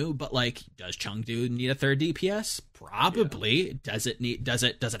some Jinmu, but like, does Chengdu need a third DPS? Probably. Yeah. Does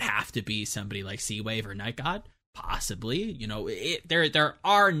it have to be somebody like Seawave or Night God? Possibly. There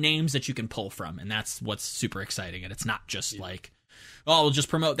are names that you can pull from, and that's what's super exciting. And it's not just like, oh, we'll just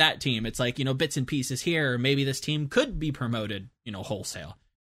promote that team. It's like, bits and pieces here. Maybe this team could be promoted, wholesale.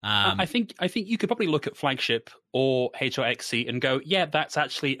 I think you could probably look at Flagship or HLXC and go, yeah, that's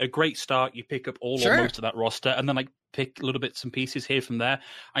actually a great start. You pick up all or most of that roster, and then like pick little bits and pieces here from there.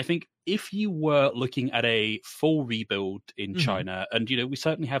 I think if you were looking at a full rebuild in China, and we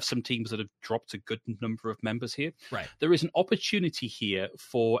certainly have some teams that have dropped a good number of members here, right? There is an opportunity here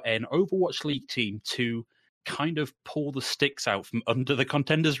for an Overwatch League team to kind of pull the sticks out from under the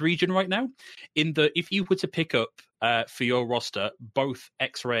contenders region right now. If you were to pick up for your roster both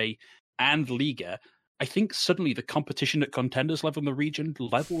X-Ray and Liga, I think suddenly the competition at contenders level in the region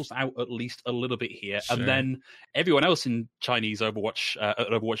levels out at least a little bit here. Sure. And then everyone else in Chinese Overwatch at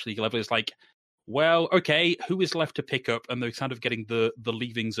Overwatch League level is like, well, okay, who is left to pick up? And they're kind of getting the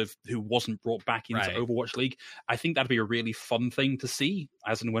leavings of who wasn't brought back into Overwatch League. I think that'd be a really fun thing to see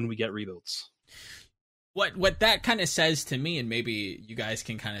as and when we get rebuilds. What that kind of says to me, and maybe you guys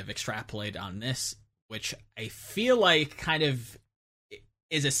can kind of extrapolate on this, which I feel like kind of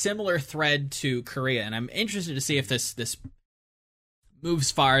is a similar thread to Korea, and I'm interested to see if this moves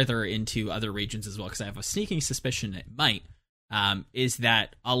farther into other regions as well, because I have a sneaking suspicion it might, is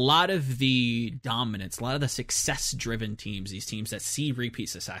that a lot of the dominance, a lot of the success-driven teams, these teams that see repeat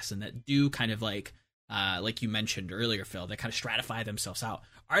success and that do kind of like you mentioned earlier, Phil, that kind of stratify themselves out,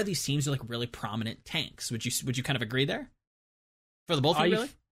 are these teams with like really prominent tanks? Would you kind of agree there? For the both of you, really?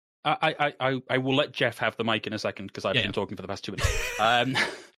 I will let Jeff have the mic in a second, because I've been talking for the past 2 minutes.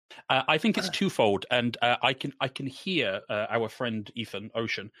 I think it's twofold, and I can hear our friend Ethan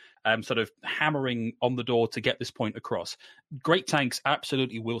Ocean sort of hammering on the door to get this point across. Great tanks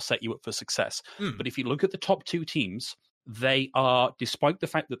absolutely will set you up for success, but if you look at the top two teams, they are, despite the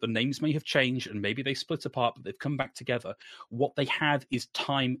fact that the names may have changed and maybe they split apart, but they've come back together. What they have is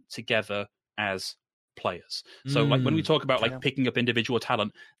time together as players. So like when we talk about like picking up individual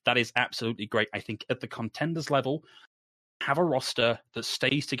talent, that is absolutely great. I think at the contenders level, have a roster that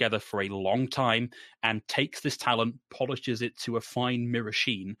stays together for a long time and takes this talent, polishes it to a fine mirror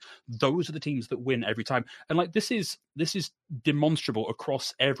sheen. Those are the teams that win every time. And like this is demonstrable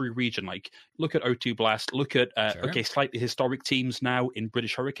across every region. Like look at O2 Blast, look at slightly historic teams now in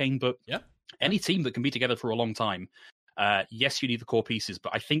British Hurricane, but any team that can be together for a long time. Yes, you need the core pieces,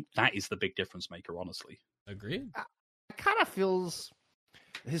 but I think that is the big difference maker, honestly. Agreed. It kind of feels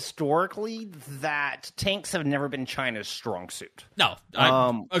historically that tanks have never been China's strong suit. No,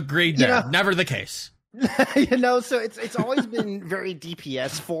 agreed there. Never the case. So it's always been very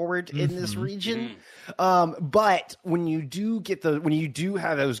DPS forward in this region. But when you do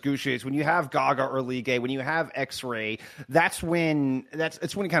have those Gushis, when you have Gaga or Ligue, when you have X-Ray, it's when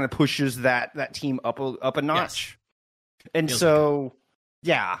it kind of pushes that team up a notch. Yes. And feels so,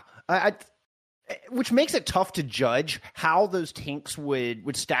 which makes it tough to judge how those tanks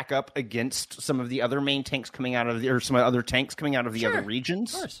would stack up against some of the other main tanks coming out of or some other tanks coming out of the other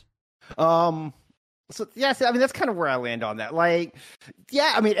regions. Of course. So I mean that's kind of where I land on that. Like,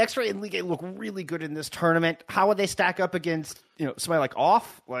 I mean X-Ray and Ligue look really good in this tournament. How would they stack up against somebody like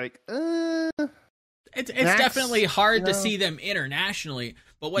Off? Like, it's definitely hard to see them internationally.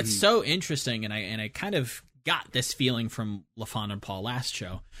 But what's so interesting, and I kind of got this feeling from LaFon and Paul last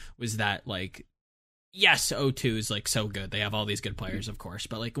show, was that like, yes, O2 is like so good. They have all these good players, of course,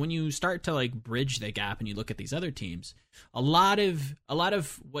 but like when you start to like bridge the gap and you look at these other teams, a lot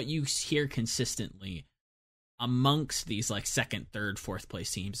of what you hear consistently amongst these like second, third, fourth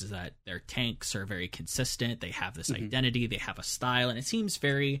place teams is that their tanks are very consistent. They have this identity, they have a style, and it seems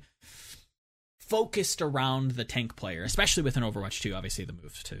very focused around the tank player, especially within Overwatch 2. Obviously, the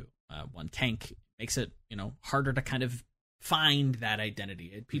move to one tank makes it harder to kind of find that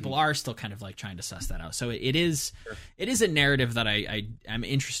identity. People are still kind of like trying to suss that out. So it is a narrative that I'm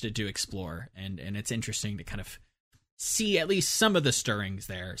interested to explore, and it's interesting to kind of see at least some of the stirrings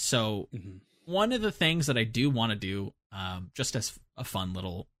there. So one of the things that I do want to do, just as a fun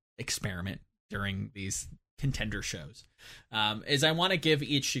little experiment during these contender shows, is I want to give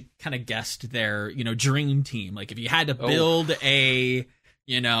each kind of guest their dream team. Like if you had to build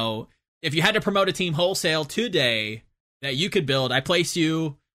if you had to promote a team wholesale today that you could build, I place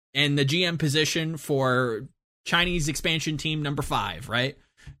you in the GM position for Chinese expansion team number 5, right?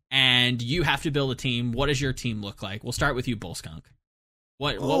 And you have to build a team. What does your team look like? We'll start with you, Bullskunk.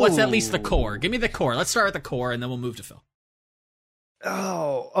 What's at least the core? Give me the core. Let's start with the core, and then we'll move to Phil.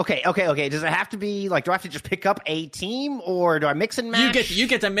 Oh, okay. Does it have to be like? Do I have to just pick up a team, or do I mix and match? You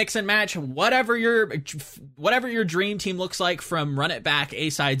get to mix and match whatever your dream team looks like from Run It Back, A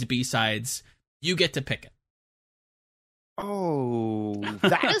sides, B sides. You get to pick it. Oh,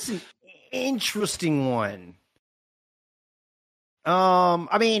 that is an interesting one.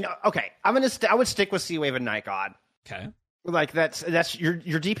 I mean, okay, I would stick with Seawave and Night God. Okay. Like that's your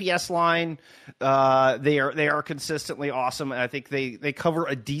DPS line. They are consistently awesome. I think they cover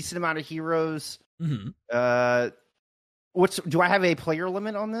a decent amount of heroes. Do I have a player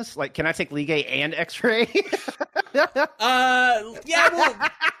limit on this? Like, can I take Ligue and X-Ray?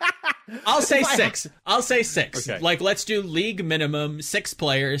 I'll say 6. Okay. Like, let's do league minimum 6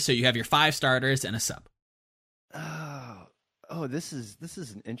 players, so you have your 5 starters and a sub. Oh, this is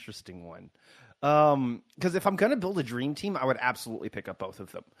an interesting one. Because if I'm going to build a dream team, I would absolutely pick up both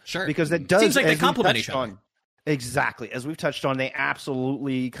of them. Sure. Because it does seems like they complement each other. Exactly. As we've touched on, they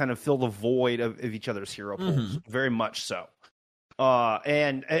absolutely kind of fill the void of each other's hero pools. Very much so.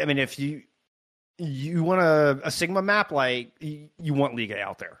 And I mean, if you want a Sigma map, like you want Ligue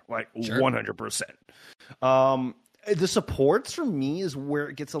out there, like 100%. The supports for me is where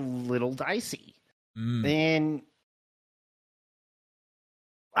it gets a little dicey. And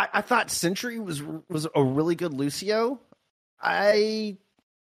I thought Sentry was a really good Lucio. I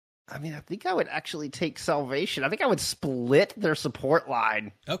mean, I think I would actually take Salvation. I think I would split their support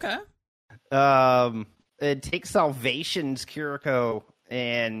line. Okay. And take Salvation's Kiriko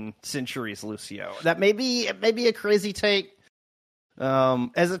and Century's Lucio. That may be a crazy take.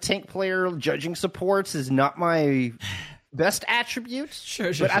 As a tank player, judging supports is not my best attribute.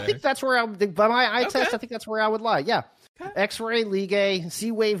 Sure. But I think that's where by my eye test, I think that's where I would lie. Yeah. Okay. X-Ray, Ligue,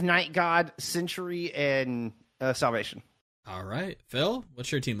 Sea Wave, Night God, Century, and Salvation. All right, Phil,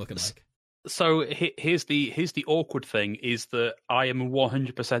 what's your team looking like? So here's the awkward thing is that I am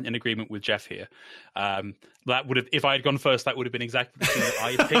 100% in agreement with Jeff here. That would have, if I had gone first, that would have been exactly the team that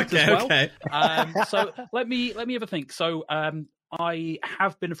I had picked as well. Okay. So let me have a think. So I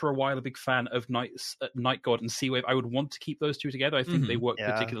have been for a while a big fan of Night God and Seawave. I would want to keep those two together. I think they work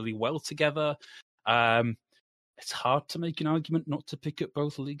particularly well together. It's hard to make an argument not to pick up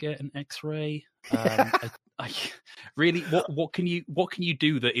both Liga and X-Ray. I really, what can you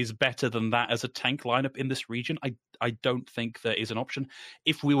do that is better than that as a tank lineup in this region? I don't think there is an option.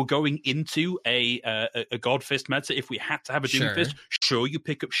 If we were going into a Godfist meta, if we had to have a Doomfist, sure, you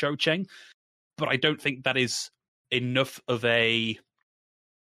pick up Shou Cheng, but I don't think that is enough of a.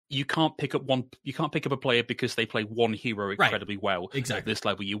 You can't pick up a player because they play one hero incredibly well. Exactly. At this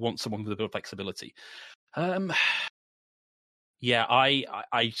level, you want someone with a bit of flexibility. Yeah,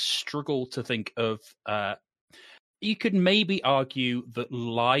 I struggle to think of. You could maybe argue that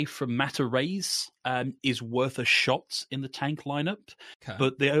Lai from Mata Rays is worth a shot in the tank lineup,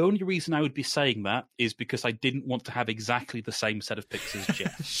 but the only reason I would be saying that is because I didn't want to have exactly the same set of picks as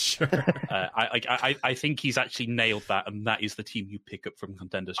Jeff. Sure. I think he's actually nailed that, and that is the team you pick up from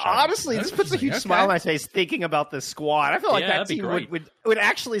Contenders Challenge. Honestly, this puts a huge smile on my face thinking about this squad. I feel like that team would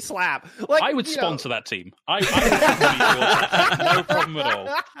actually slap. Like, I would sponsor that team. I would no problem at all.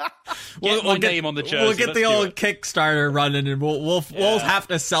 We'll get name on the jersey. We'll get the old Kickstarter running, and we'll have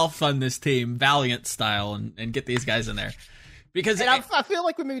to self-fund this team, Valiant style, and get these guys in there. Because I feel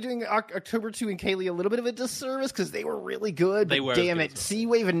like we may be doing October 2 and Kaylee a little bit of a disservice because they were really good. They were. Damn it.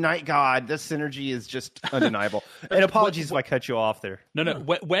 Seawave and Night God, this synergy is just undeniable. And apologies if I cut you off there. No.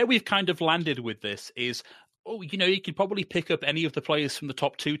 Where we've kind of landed with this is, you could probably pick up any of the players from the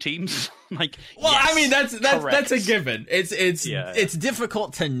top two teams. I mean, that's a given. It's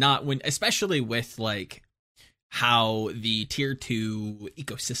difficult to not win, especially with like how the tier 2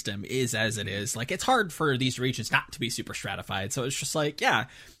 ecosystem is as it is. Like, it's hard for these regions not to be super stratified. So it's just like, yeah,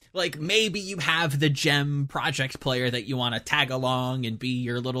 like maybe you have the gem project player that you want to tag along and be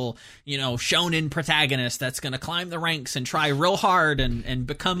your little, shonen protagonist that's going to climb the ranks and try real hard and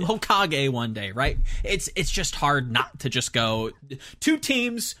become Hokage one day, right? It's just hard not to just go two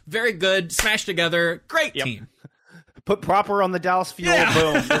teams, very good, smash together, great team. Put Proper on the Dallas Fuel,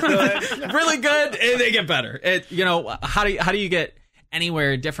 boom, we're good. Really good, and they get better. How do you get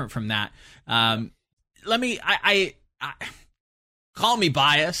anywhere different from that? I call me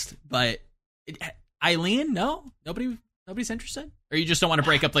biased, but Eileen, no, nobody's interested, or you just don't want to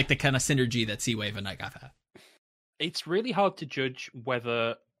break up like the kind of synergy that Seawave and Night God have. It's really hard to judge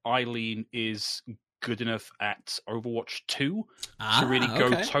whether Eileen is good enough at Overwatch 2 to really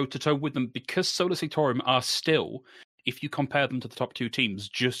go toe-to-toe with them, because Solar Sectorium are still, if you compare them to the top two teams,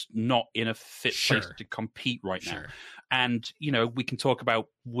 just not in a fit place to compete right now. And, we can talk about,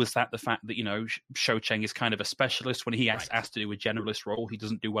 was that the fact that, Shou Cheng is kind of a specialist when he asked to do a generalist role? He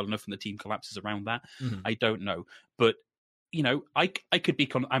doesn't do well enough and the team collapses around that. Mm-hmm. I don't know. But, I could be,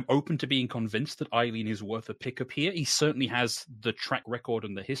 I'm open to being convinced that Eileen is worth a pickup here. He certainly has the track record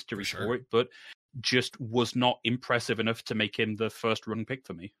and the history for it, but just was not impressive enough to make him the first run pick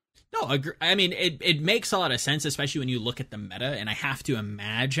for me. No, I mean, it makes a lot of sense, especially when you look at the meta, and I have to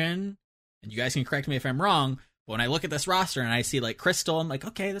imagine, and you guys can correct me if I'm wrong, but when I look at this roster and I see like Crystal, I'm like,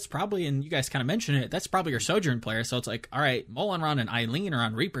 okay, that's probably, and you guys kind of mentioned it, that's probably your Sojourn player, so it's like, all right, Molanran and Eileen are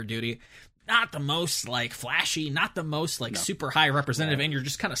on Reaper duty, not the most like flashy, not the most like super high representative, and you're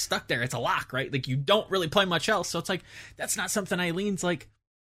just kind of stuck there. It's a lock, right? Like, you don't really play much else, so it's like, that's not something Eileen's like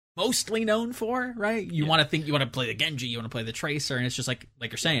mostly known for, right? You want to play the Genji, you want to play the Tracer, and it's just like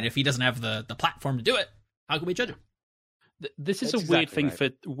you're saying, if he doesn't have the platform to do it, how can we judge him? This is weird thing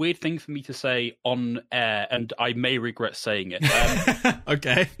for me to say on air, and I may regret saying it.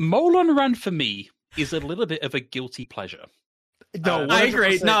 Okay, Molanran for me is a little bit of a guilty pleasure. No, I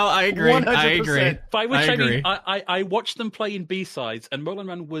agree. No, I agree. 100%. I agree. By which I mean, I watched them play in B-sides, and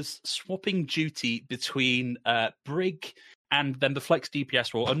Molanran was swapping duty between Brig and then the Flex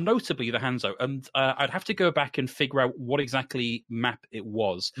DPS role, and notably the Hanzo. And I'd have to go back and figure out what exactly map it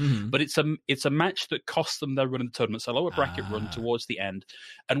was. Mm-hmm. But it's a match that cost them their run in the tournament, so a lower bracket run towards the end.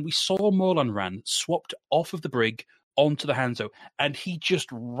 And we saw Molanran swapped off of the Brig onto the Hanzo, and he just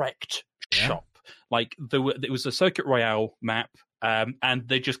wrecked shop. Like, it was a Circuit Royale map, and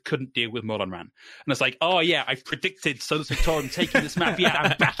they just couldn't deal with Molanran. And it's like, oh yeah, I predicted Solar Sectorium taking this map. Yeah,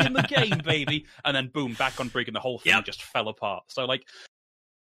 I'm back in the game, baby. And then boom, back on Brig, and the whole thing just fell apart. So like,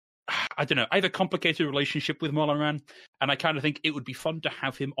 I don't know. I have a complicated relationship with Molanran, and I kind of think it would be fun to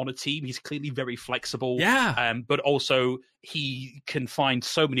have him on a team. He's clearly very flexible. Yeah. But also he can find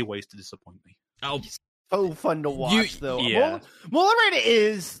so many ways to disappoint me. Oh, so fun to watch, though. Yeah. Mullerita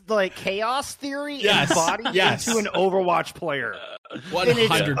is like chaos theory embodied into an Overwatch player.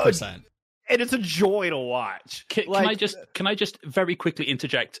 100%. And it's a joy to watch. Can I just very quickly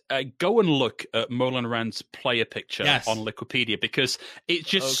interject? Go and look at Molan Rand's player picture on Liquipedia, because it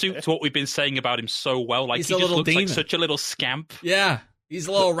just suits what we've been saying about him so well. Like, he just looks demon. Like such a little scamp. Yeah. He's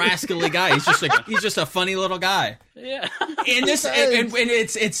a little rascally guy. He's just a funny little guy. Yeah. And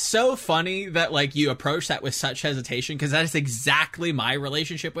it's so funny that like you approach that with such hesitation, because that is exactly my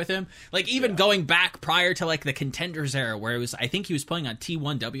relationship with him. Like, even going back prior to like the Contenders era, where it was, I think he was playing on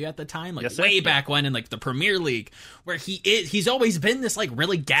T1W at the time, like way back when in like the Premier League, where he's always been this like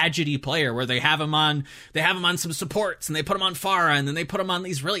really gadgety player, where they have him on some supports, and they put him on Pharah, and then they put him on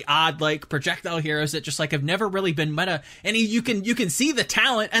these really odd like projectile heroes that just like have never really been meta. And you can see the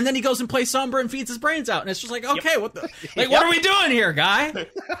talent, and then he goes and plays Sombra and feeds his brains out, and it's just like, okay, what the what are we doing here, guy?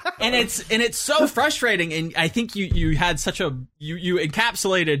 And it's so frustrating. And I think you had you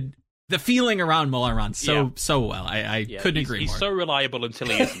encapsulated the feeling around Mullerand so well. I couldn't agree more. He's so reliable until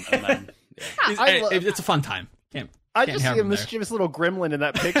he isn't, and then it's a fun time. I just see a mischievous little gremlin in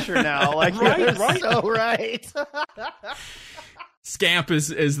that picture now. Like, right? So right. Scamp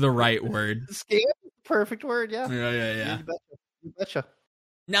is the right word. Scamp, perfect word. Yeah. You betcha.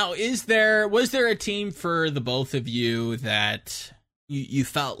 Now, was there a team for the both of you that you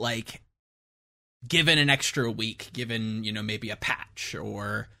felt like, given an extra week, given, maybe a patch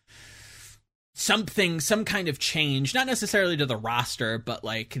or something, some kind of change, not necessarily to the roster, but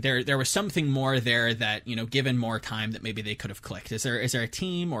like there was something more there that, given more time, that maybe they could have clicked? Is there a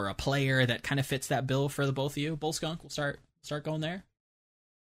team or a player that kind of fits that bill for the both of you? Bullskunk, we'll start going there.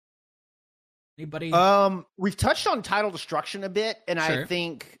 Anybody? We've touched on title destruction a bit, and I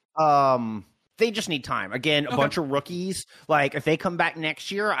think they just need time. Again, a bunch of rookies. Like, if they come back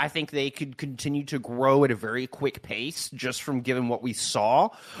next year, I think they could continue to grow at a very quick pace just from given what we saw.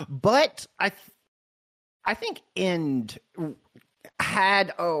 But I think End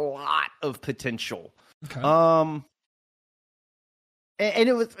had a lot of potential. Okay. And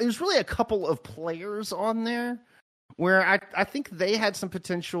it was really a couple of players on there where I think they had some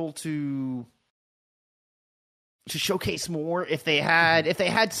potential to showcase more if they had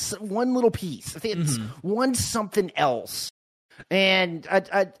one little piece, if they had one something else. And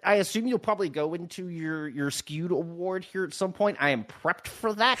I assume you'll probably go into your skewed award here at some point. I am prepped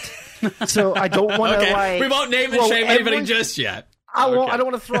for that, so I don't want to we won't name and shame anybody just yet. I don't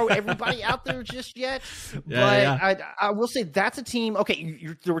want to throw everybody out there just yet, I will say that's a team.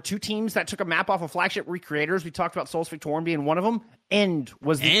 Okay, there were two teams that took a map off of Flagship Recreators. We talked about Souls Victorian being one of them. End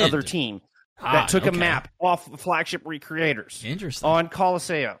was the other team that took a map off of Flagship Recreators. Interesting. On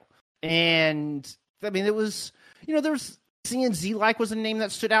Colosseo. And I mean, it was, there was CNZ like was a name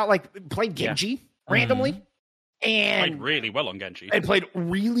that stood out. Like, played Genji randomly. And played really well on Genji. And played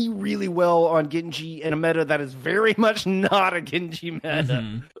really, really well on Genji in a meta that is very much not a Genji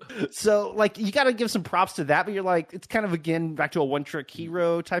meta. So, like, you got to give some props to that, but you're like, it's kind of, again, back to a one-trick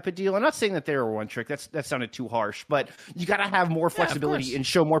hero type of deal. I'm not saying that they're a one-trick. That sounded too harsh, but you got to have more flexibility and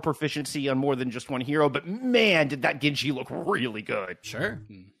show more proficiency on more than just one hero. But, man, did that Genji look really good. Sure.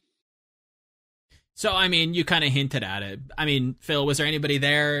 So, I mean, you kind of hinted at it. I mean, Phil, was there anybody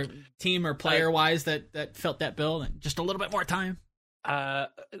there, team or player-wise, that felt that bill? And just a little bit more time?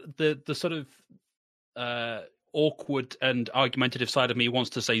 The sort of awkward and argumentative side of me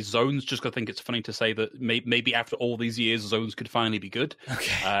wants to say Zones, just because I think it's funny to say that maybe after all these years, Zones could finally be good.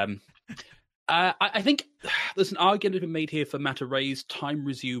 Okay. I think there's an argument to be made here for Mata Ray's time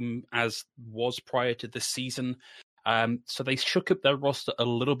resume as was prior to this season. So they shook up their roster a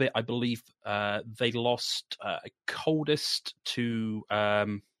little bit. I believe they lost Coldest to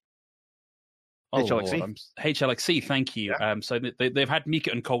HLXC. Thank you. Yeah. So they've had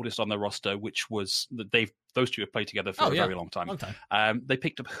Mika and Coldest on their roster, which was those two have played together for a very long time. They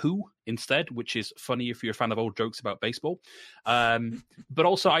picked up Who instead, which is funny if you're a fan of old jokes about baseball. But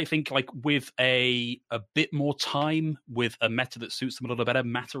also, I think like with a bit more time, with a meta that suits them a little better,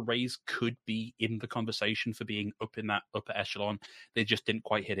 Mata Rays could be in the conversation for being up in that upper echelon. They just didn't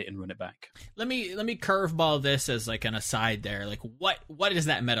quite hit it and run it back. Let me curveball this as like an aside there. Like what does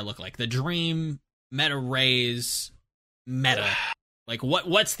that meta look like? The Dream Mata Rays meta. Like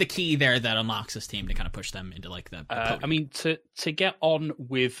what's the key there that unlocks this team to kind of push them into like the I mean, to get on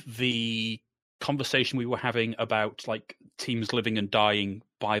with the conversation we were having about like teams living and dying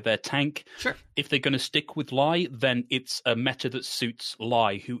by their tank. Sure. If they're going to stick with Lai, then it's a meta that suits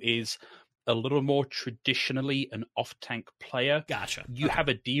Lai, who is a little more traditionally an off-tank player. Gotcha. You have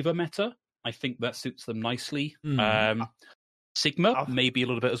a diva meta. I think that suits them nicely. Sigma maybe a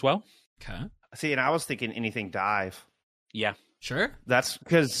little bit as well. Okay. See, and I was thinking anything dive. Yeah. Sure. That's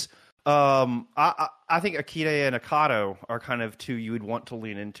because I think Akita and Akato are kind of two you would want to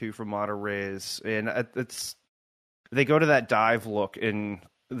lean into for Mata Rays, and they go to that dive look, and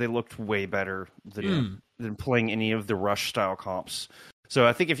they looked way better than playing any of the rush style comps. So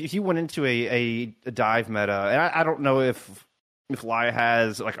I think if you went into a dive meta, and I don't know if Laya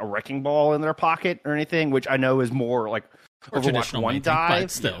has like a wrecking ball in their pocket or anything, which I know is more like Overwatch 1 dive,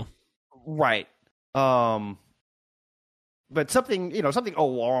 but still. Right. But something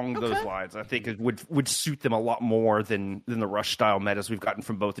along those lines, I think would suit them a lot more than the rush style metas we've gotten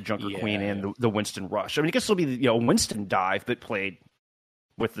from both the Junker Queen and the Winston Rush. I mean, it could still be Winston dive, but played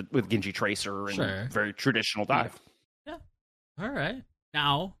with Genji Tracer and very traditional dive. Yeah. All right.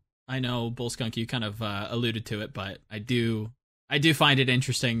 Now I know Bull Skunk, you kind of alluded to it, but I do find it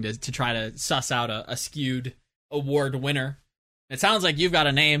interesting to try to suss out a skewed award winner. It sounds like you've got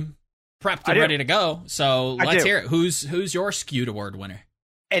a name prepped and ready to go, so let's hear it. Who's your skewed award winner?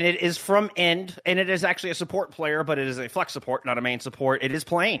 And it is from End, and it is actually a support player, but it is a flex support, not a main support. It is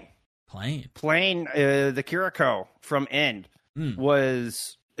Plane. The Kiriko from End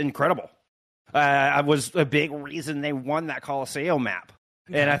was incredible. Was a big reason they won that Colosseo map.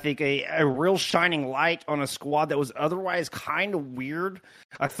 And I think a real shining light on a squad that was otherwise kind of weird.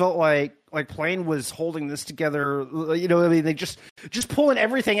 I felt like Plane was holding this together. They just pulling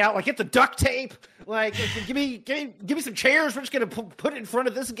everything out. Like, get the duct tape. Like, give me some chairs. We're just gonna put it in front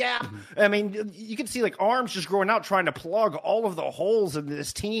of this gap. I mean, you can see like arms just growing out, trying to plug all of the holes in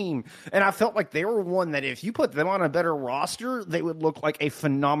this team. And I felt like they were one that if you put them on a better roster, they would look like a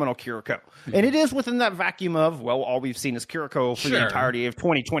phenomenal Kiriko. And it is within that vacuum of all we've seen is Kiriko for the entirety of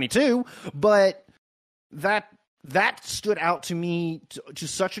 2022, but that stood out to me to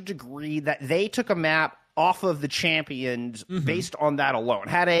such a degree that they took a map off of the champions based on that alone.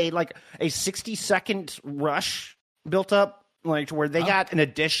 Had a 60-second rush built up, like to where they got an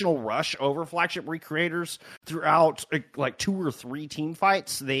additional rush over Flagship Recreators throughout like 2 or 3 team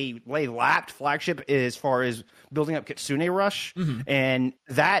fights. They lapped Flagship as far as building up Kitsune Rush, and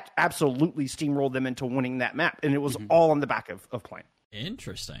that absolutely steamrolled them into winning that map. And it was all on the back of Plane.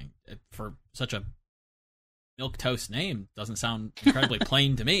 Interesting. For such a milquetoast name, doesn't sound incredibly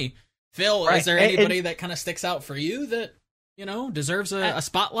plain to me. Phil, is there anybody that kind of sticks out for you that deserves a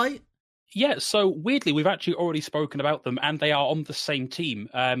spotlight? Yeah, so weirdly, we've actually already spoken about them, and they are on the same team.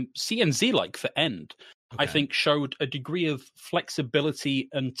 CNZ, like for End, I think showed a degree of flexibility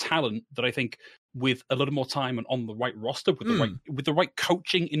and talent that I think, with a little more time and on the right roster, with the right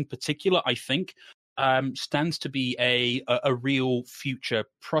coaching in particular, I think stands to be a real future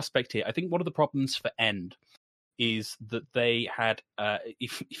prospect here. I think one of the problems for End is that they had,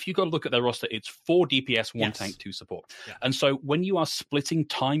 if you go look at their roster, it's 4 DPS, 1 tank, 2 support. Yeah. And so when you are splitting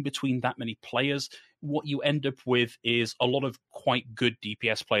time between that many players, what you end up with is a lot of quite good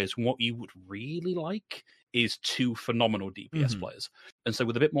DPS players. What you would really like is 2 phenomenal DPS players. And so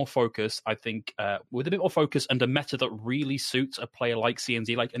with a bit more focus, I think, and a meta that really suits a player like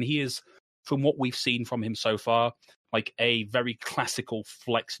CNZ, and he is, from what we've seen from him so far, like a very classical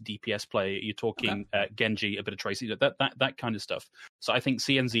flex DPS player. You're talking Genji, a bit of Tracy, that kind of stuff. So I think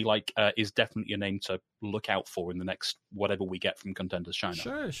CNZ is definitely a name to look out for in the next whatever we get from Contenders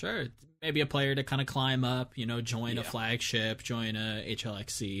China. Sure. Maybe a player to kind of climb up, join a flagship, join a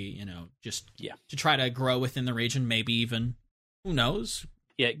HLXC, to try to grow within the region. Maybe even, who knows?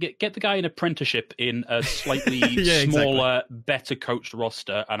 Yeah, get the guy in apprenticeship in a slightly smaller, better coached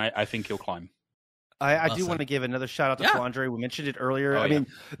roster, and I think he'll climb. I do want to give another shout out to Flandre. We mentioned it earlier. I mean,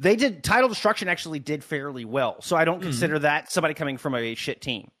 they did Title Destruction actually did fairly well, so I don't consider that somebody coming from a shit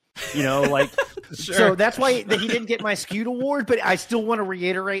team. So that's why he didn't get my skewed award. But I still want to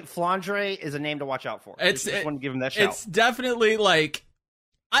reiterate, Flandre is a name to watch out for. I just want to give him that shout. It's definitely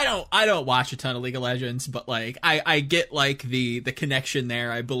I don't watch a ton of League of Legends, but I get the connection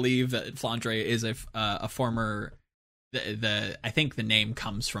there. I believe that Flandre is a former. I think the name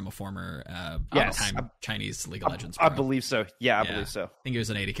comes from a former Chinese League of Legends pro. I believe so. I believe so. I think it was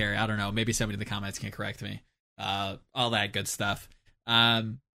an AD carry. I don't know. Maybe somebody in the comments can correct me. All that good stuff.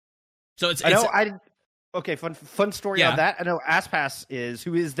 So it's fun story on that. I know Aspas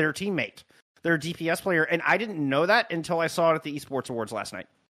who is their teammate, their DPS player, and I didn't know that until I saw it at the Esports Awards last night.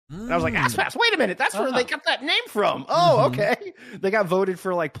 And I was like, Aspas, wait a minute, that's where they got that name from. Oh, okay. They got voted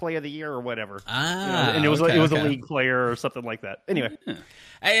for Play of the Year or whatever. And it was a league player or something like that. Anyway,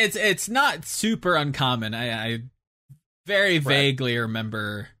 it's not super uncommon. I very vaguely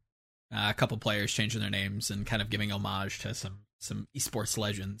remember a couple players changing their names and kind of giving homage to some esports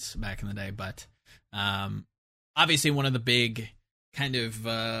legends back in the day. But obviously, one of the big kind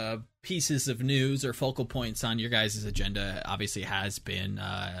of pieces of news or focal points on your guys' agenda obviously has been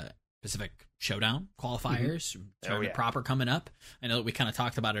Pacific Showdown qualifiers, tournament proper coming up. I know that we kind of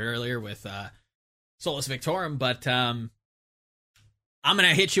talked about it earlier with Solus Victorum, but I'm going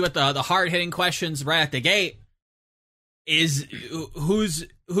to hit you with the hard-hitting questions right at the gate. Is who's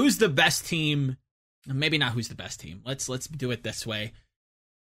the best team? Maybe not who's the best team. Let's do it this way.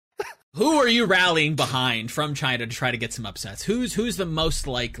 Who are you rallying behind from China to try to get some upsets? Who's the most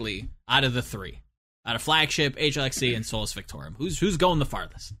likely out of the three? Out of Flagship, HLXC, and Solus Victorum? Who's going the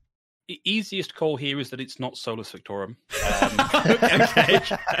farthest? The easiest call here is that it's not Solus Victorum. Okay.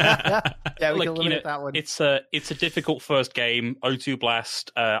 Yeah, we can eliminate that one. It's a difficult first game. O2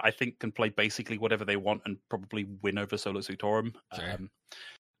 Blast, I think, can play basically whatever they want and probably win over Solus Victorum, Sure.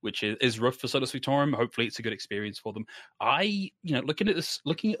 which is rough for Solus Victorum. Hopefully, it's a good experience for them.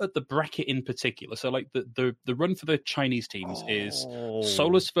 Looking at the bracket in particular. So, like the run for the Chinese teams is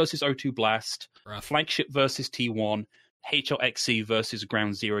Solus versus O2 Blast, Rough. Flagship versus T1. HLXC versus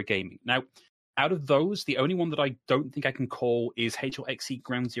Ground Zero Gaming. Now, out of those, the only one that I don't think I can call is HLXC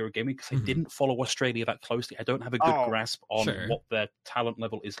Ground Zero Gaming because I didn't follow Australia that closely. I don't have a good grasp on what their talent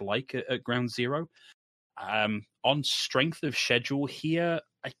level is like at Ground Zero. On strength of schedule here,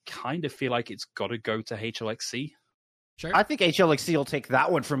 I kind of feel like it's got to go to HLXC. Sure. I think HLXC will take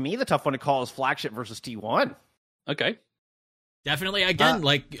that one. For me, the tough one to call is Flagship versus T1. Okay. Definitely. Again,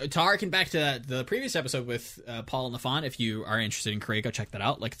 to harken back to the previous episode with Paul and LaFon, if you are interested in Korea, go check that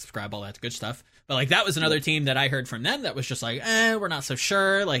out. Like, subscribe, all that good stuff. But, that was another team that I heard from them that was just we're not so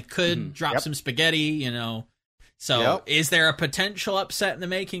sure. Could drop some spaghetti, So, is there a potential upset in the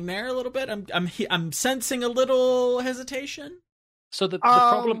making there a little bit? I'm sensing a little hesitation. So the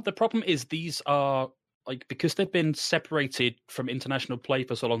problem is these are, because they've been separated from international play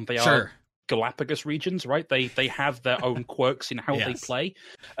for so long, they are Galapagos regions, right? They have their own quirks in how they play,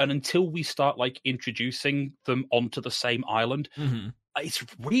 and until we start introducing them onto the same island, it's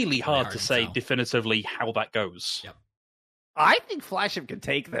really hard to say definitively how that goes. Yep. I think Flagship can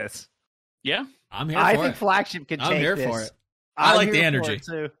take this. Yeah, I'm here for it. I think Flagship can take this. I'm here for it. I like the energy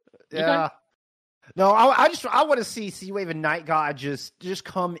too. Yeah. Okay. No, I want to see Seawave and Night God just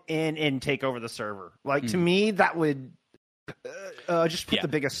come in and take over the server. To me, that would just put the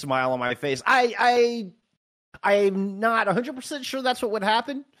biggest smile on my face. I'm not 100% sure that's what would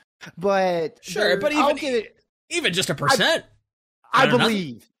happen, but sure. But even just a percent, I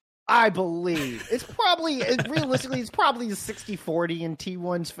believe it's probably realistically it's probably 60-40 in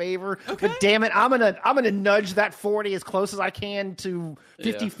T1's favor. Okay. But damn it, I'm gonna nudge that 40 as close as I can to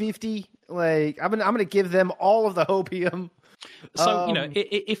 50-50. I'm gonna give them all of the hopium. So,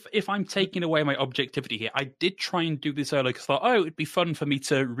 if I'm taking away my objectivity here, I did try and do this earlier because I thought, it'd be fun for me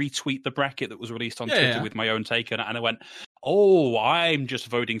to retweet the bracket that was released on Twitter with my own take on it. And I went, I'm just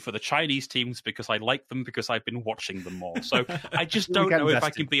voting for the Chinese teams because I like them because I've been watching them more. So I just don't know if I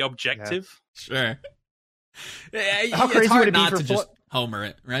can be objective. Yeah. Sure. How crazy would it be not to just homer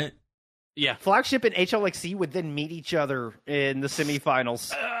it, right? Yeah. Flagship and HLXC would then meet each other in the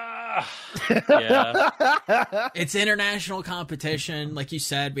semifinals. It's international competition, like you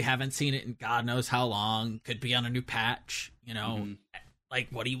said. We haven't seen it in God knows how long. Could be on a new patch.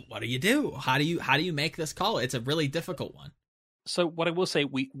 What do you do? How do you make this call? It's a really difficult one. So what I will say,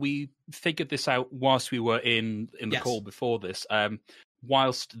 we figured this out whilst we were in the call before this.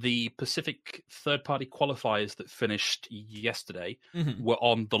 Whilst the Pacific third-party qualifiers that finished yesterday were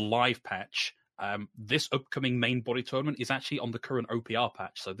on the live patch, this upcoming main body tournament is actually on the current OPR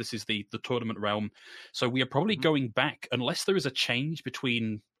patch. So this is the tournament realm. So we are probably going back, unless there is a change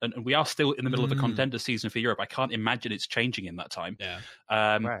between, and we are still in the middle of the contender season for Europe. I can't imagine it's changing in that time. Yeah.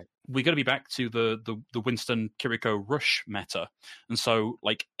 Right. We're going to be back to the Winston Kiriko Rush meta. And so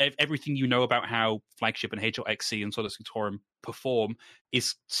everything you know about how Flagship and HLXC and Solus Victorum perform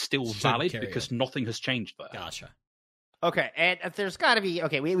is still valid because nothing has changed there. Gotcha. Okay, and if there's got to be...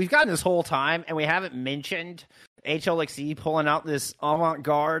 Okay, we've gotten this whole time, and we haven't mentioned HLXC pulling out this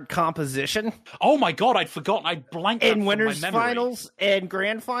avant-garde composition. Oh my god, I'd forgotten. I'd blanked in winners finals and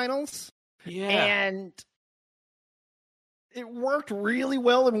grand finals. Yeah. And it worked really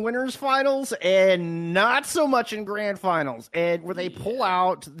well in winners finals and not so much in grand finals. And where they pull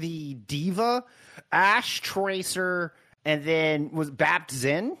out the Diva, Ash Tracer, and then was Bapt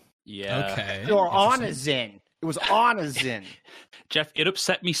Zen? Yeah. Okay. Or Ana Zen. It was Ana Zen. Jeff, it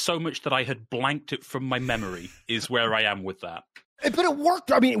upset me so much that I had blanked it from my memory, is where I am with that. But it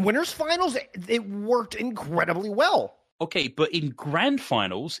worked. I mean, winners finals, it worked incredibly well. Okay, but in grand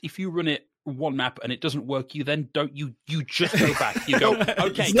finals, if you run it one map and it doesn't work, you then don't, you just go back. You go,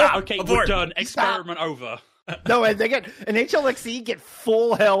 okay, we're done. Experiment over. No, and HLXE get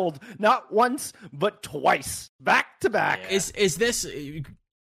full held not once but twice, back to back. Yeah. Is this?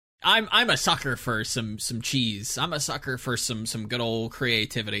 I'm a sucker for some cheese. I'm a sucker for some good old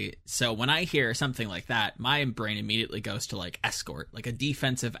creativity. So when I hear something like that, my brain immediately goes to like escort, like a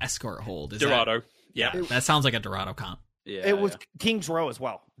defensive escort hold. Dorado. That sounds like a Dorado comp. Yeah, it was King's Row as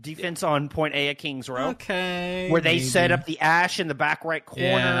well. Defense on point A at King's Row. Okay. Where they set up the Ashe in the back right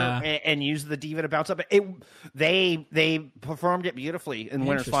corner and use the D.Va to bounce up. They performed it beautifully in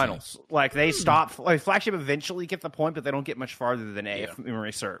Winners Finals. Like, they stopped. Like, Flagship eventually get the point, but they don't get much farther than A if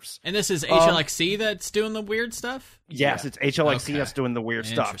memory serves. And this is HLXC that's doing the weird stuff? Yes, it's HLXC that's doing the weird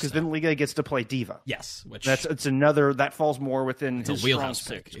stuff. Because then Liga gets to play D.Va. Yes. It's another, that falls more within his wheelhouse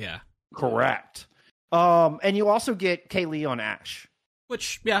strong pick. Yeah. Correct. And you also get Kaylee on Ashe.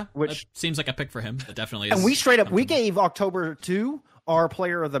 Which seems like a pick for him. It definitely is. And we gave October 2 our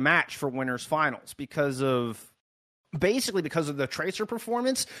player of the match for Winners Finals because of the Tracer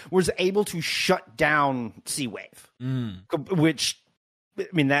performance, was able to shut down C-Wave. Which, I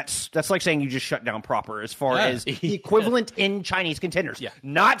mean, that's like saying you just shut down Proper as far as the equivalent in Chinese contenders. Yeah.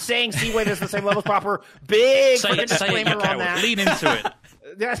 Not saying C-Wave is the same level as Proper. Big disclaimer on that. Lean into it.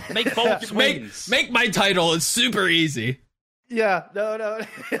 Make bold swings. Make my title. It's super easy. Yeah, no.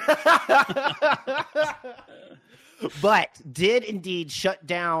 But did indeed shut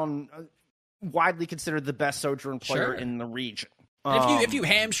down widely considered the best Sojourn player in the region. If you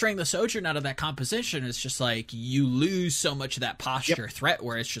hamstring the Sojourn out of that composition, it's just like you lose so much of that posture threat,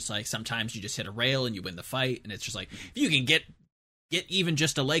 where it's just like sometimes you just hit a rail and you win the fight, and it's just like if you can get even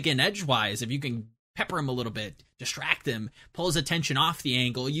just a leg in edgewise, if you can pepper him a little bit, distract him, pull his attention off the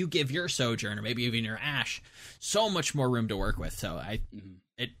angle, you give your Sojourn or maybe even your Ashe so much more room to work with. So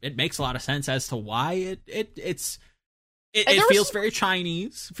it makes a lot of sense as to why it feels very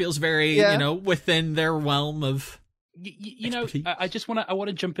Chinese, feels very within their realm of I want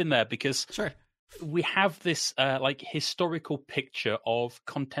to jump in there because we have this historical picture of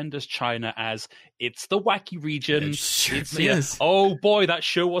Contenders China as it's the wacky region. Oh boy, that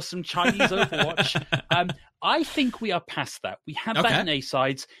sure was some Chinese Overwatch. I think we are past that. We had that in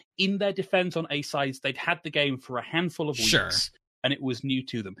A-Sides. In their defense on A-Sides, they'd had the game for a handful of weeks. And it was new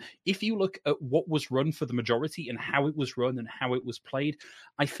to them. If you look at what was run for the majority and how it was run and how it was played,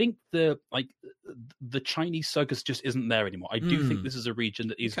 I think the Chinese circus just isn't there anymore. I do think this is a region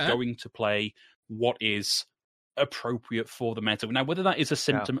that is going to play what is appropriate for the meta. Now, whether that is a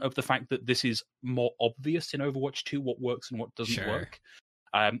symptom of the fact that this is more obvious in Overwatch 2, what works and what doesn't work,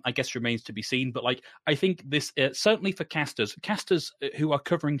 I guess remains to be seen. But I think this certainly for casters who are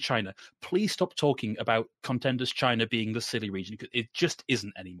covering China, please stop talking about Contenders China being the silly region, because it just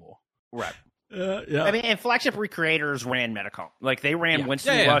isn't anymore. Right. I mean, and Flagship Recreators ran Metacom. Like, they ran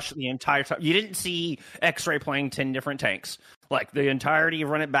Winston Rush the entire time. You didn't see X-Ray playing 10 different tanks. Like, the entirety of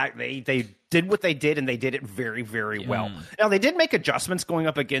Run It Back, they did what they did, and they did it very, very well. Now, they did make adjustments going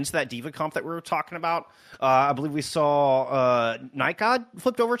up against that D.Va comp that we were talking about. I believe we saw Night God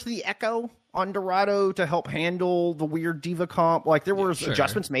flipped over to the Echo on Dorado to help handle the weird D.Va comp. Like, there was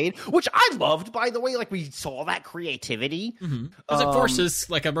adjustments made, which I loved, by the way. Like, we saw that creativity. Because it forces,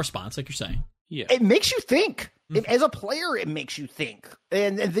 like, a response, like you're saying. Yeah, it makes you think. As a player, it makes you think,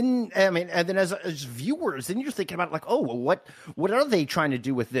 and then as viewers, then you're thinking about like, oh, well, what are they trying to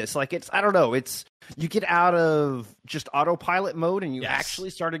do with this? Like, I don't know. It's you get out of just autopilot mode and you actually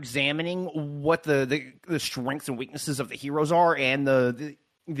start examining what the strengths and weaknesses of the heroes are and the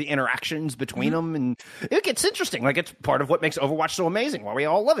interactions between them, and it gets interesting. Like, it's part of what makes Overwatch so amazing. Why we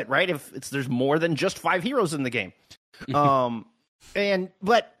all love it, right? If there's more than just 5 heroes in the game,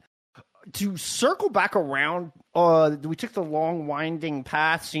 but. To circle back around, we took the long, winding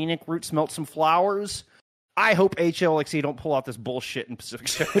path, scenic route, smelt some flowers. I hope HLXE don't pull out this bullshit in Pacific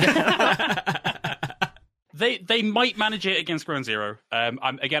Showdown. They might manage it against Ground Zero.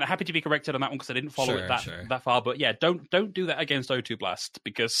 I'm happy to be corrected on that one because I didn't follow it that far. But yeah, don't do that against O2 Blast,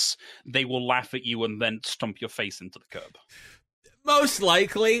 because they will laugh at you and then stomp your face into the curb. Most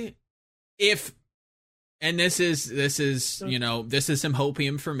likely, and this is this is some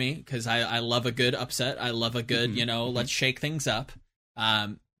hopium for me, because I love a good upset. I love a good let's shake things up.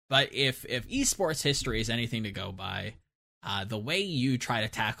 But if esports history is anything to go by, the way you try to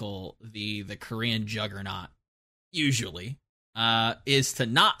tackle the Korean juggernaut usually is to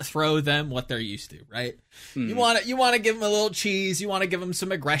not throw them what they're used to, right? You want to give them a little cheese, you want to give them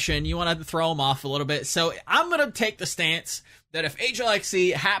some aggression, you want to throw them off a little bit. So I'm gonna take the stance that if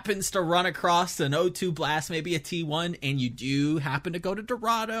HLXE happens to run across an O2 Blast, maybe a T1, and you do happen to go to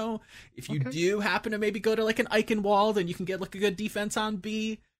Dorado, if you do happen to maybe go to like an Eichenwald and you can get like a good defense on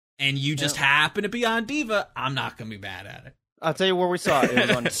B, and you just happen to be on Diva, I'm not going to be mad at it. I'll tell you where we saw it. It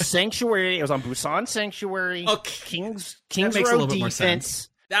was on Sanctuary. It was on Busan Sanctuary. Okay. Kings makes a Row little bit more defense. sense.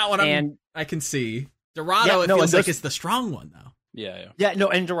 That one I can see. Dorado, it feels like it's the strong one, though. Yeah, no,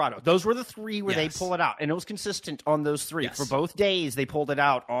 and Dorado. Those were the three where they Yes. pull it out, and it was consistent on those three. Yes. For both days, they pulled it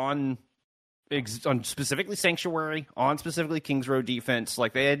out on specifically Sanctuary, on specifically Kings Row defense.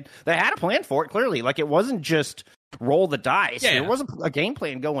 Like they had a plan for it, clearly. Like it wasn't just roll the dice. Yeah. There wasn't a game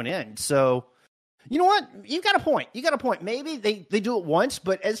plan going in. So, you know what? You got a point. Maybe they do it once,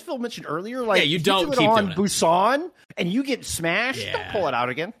 but as Phil mentioned earlier, like you if don't do it keep on doing it. Busan and you get smashed, Yeah. don't pull it out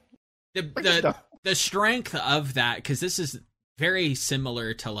again. The strength of that, because this is very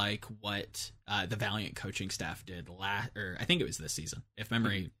similar to like what the Valiant coaching staff did or I think it was this season, if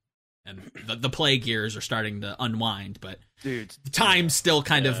memory and the play gears are starting to unwind, but Dude, time still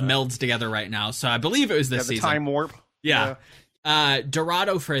kind of melds together right now. So I believe it was this the season. time warp. Yeah.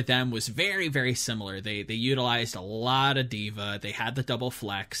 Dorado for them was very, very similar. They utilized a lot of Diva. They had the double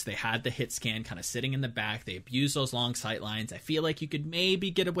flex. They had the hit scan kind of sitting in the back. They abused those long sight lines. I feel like you could maybe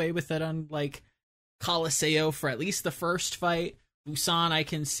get away with it on like Coliseo for at least the first fight. Busan I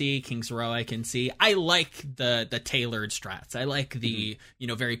can see, Kings Row I can see. I like the tailored strats. I like the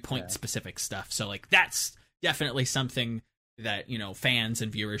very point specific stuff. So like that's definitely something that fans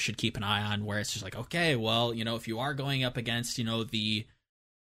and viewers should keep an eye on, where it's just like, okay, well, if you are going up against the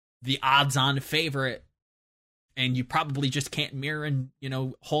odds on favorite and you probably just can't mirror and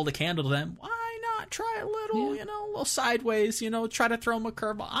hold a candle to them, why not try a little a little sideways, try to throw them a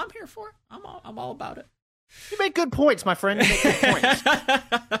curveball. I'm here for it. I'm all about it. You make good points, my friend. You make good points.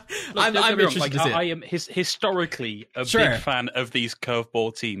 I'm interested to see it. I am historically a big fan of these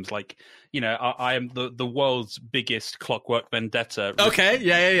curveball teams. Like, I am the world's biggest Clockwork Vendetta.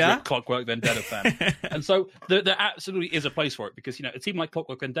 Clockwork Vendetta fan. And so there absolutely is a place for it, because, a team like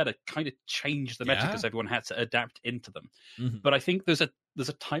Clockwork Vendetta kind of changed the meta because everyone had to adapt into them. Mm-hmm. But I think there's a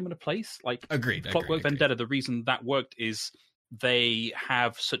time and a place. Like, Clockwork Vendetta, the reason that worked is they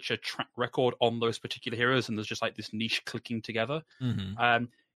have such a track record on those particular heroes, and there's just like this niche clicking together. Mm-hmm.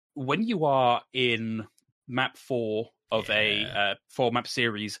 When you are in map 4 of a 4-map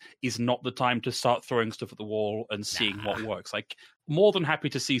series, is not the time to start throwing stuff at the wall and seeing what works. Like, more than happy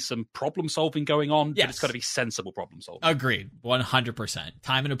to see some problem solving going on, but it's got to be sensible problem solving. Agreed, 100%.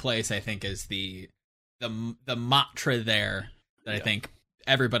 Time and a place, I think, is the mantra there that I think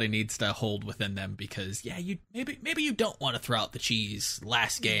everybody needs to hold within them, because you maybe you don't want to throw out the cheese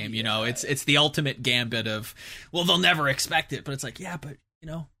last game. It's the ultimate gambit of, well, they'll never expect it, but it's like, but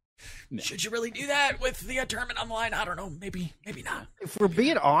should you really do that with the tournament on the line? I don't know, maybe not. If we're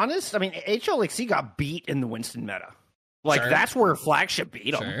being honest, I mean, HLXC got beat in the Winston meta. Like, that's where Flagship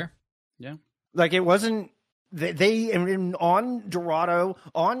beat them. Yeah. Like, it wasn't they on Dorado,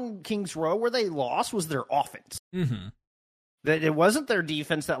 on Kings Row, where they lost was their offense. Mm-hmm. That it wasn't their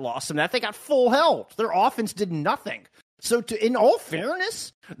defense that lost them. That they got full health. Their offense did nothing. So, in all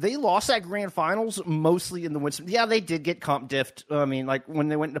fairness, they lost that grand finals mostly in the Winston. Yeah, they did get comp diffed. I mean, like when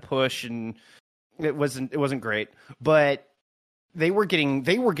they went into push, and it wasn't great. But they were getting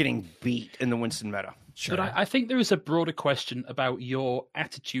beat in the Winston meta. Sure. But I think there is a broader question about your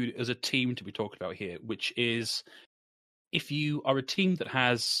attitude as a team to be talked about here, which is, if you are a team that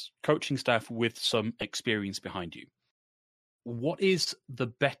has coaching staff with some experience behind you, what is the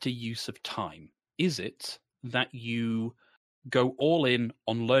better use of time? Is it that you go all in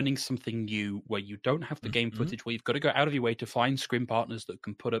on learning something new, where you don't have the game footage, where you've got to go out of your way to find scrim partners that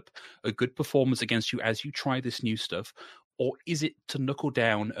can put up a good performance against you as you try this new stuff? Or is it to knuckle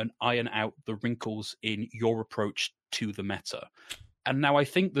down and iron out the wrinkles in your approach to the meta? And now I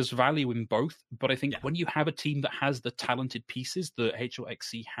think there's value in both, but I think when you have a team that has the talented pieces that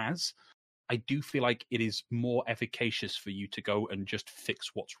HLXC has, I do feel like it is more efficacious for you to go and just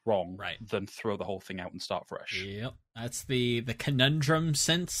fix what's wrong than throw the whole thing out and start fresh. Yep. That's the conundrum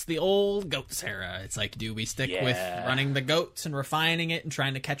since the old GOATS era. It's like, do we stick with running the GOATS and refining it and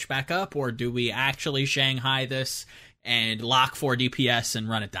trying to catch back up, or do we actually Shanghai this and lock 4 DPS and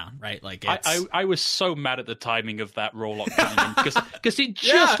run it down, right? Like, I was so mad at the timing of that roll-up because it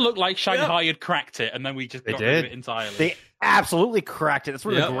just looked like Shanghai had cracked it, and then we just got rid of it entirely. They absolutely cracked it. That's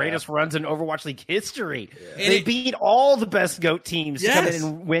one of the greatest runs in Overwatch League history. They beat all the best GOAT teams to come in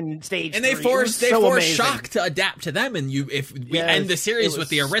and win stage 3. And they forced Shock to adapt to them. And if we end the series with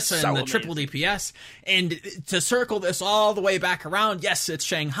the Orisa and the triple DPS, and to circle this all the way back around, yes, it's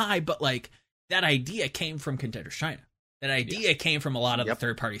Shanghai, but like, that idea came from Contenders China. That idea came from a lot of the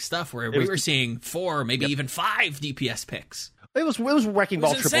third-party stuff, where we were seeing 4, maybe even 5 DPS picks. It was Wrecking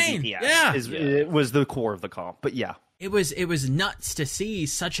Ball triple insane. DPS. It was the core of the comp, but it was nuts to see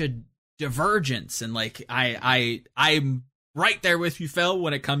such a divergence, and like I'm right there with you, Phil,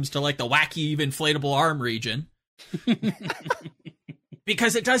 when it comes to like the wacky inflatable arm region.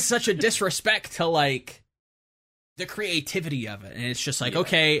 Because it does such a disrespect to like the creativity of it, and it's just like,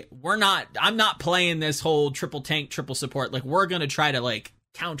 okay, I'm not playing this whole triple tank, triple support. Like, we're gonna try to like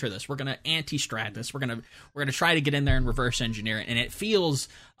counter this. We're gonna anti-strat this. We're gonna try to get in there and reverse engineer it, and it feels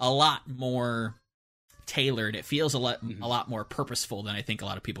a lot more tailored. It feels a lot more purposeful than I think a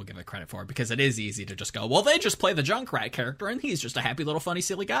lot of people give it credit for, because it is easy to just go, well, they just play the Junkrat character and he's just a happy little funny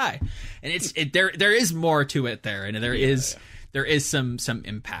silly guy, and there is more to it there, and there is some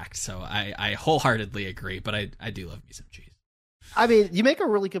impact. So I wholeheartedly agree, but I do love me some cheese. I mean, you make a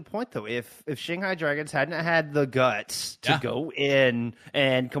really good point, though. If Shanghai Dragons hadn't had the guts to go in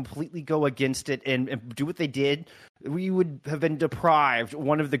and completely go against it and do what they did, we would have been deprived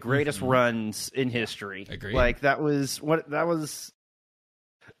one of the greatest runs in history. Agreed. Like, that was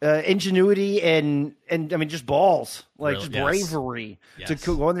ingenuity and I mean, just balls, like just bravery to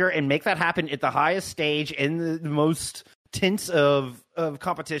go in there and make that happen at the highest stage in the most tense of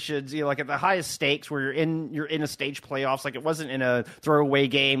competitions, like at the highest stakes, where you're in a stage playoffs. Like, it wasn't in a throwaway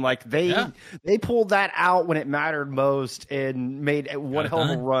game. Like, they pulled that out when it mattered most and made one hell of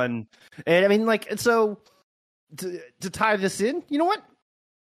a run. And I mean, like, and so to tie this in, you know what?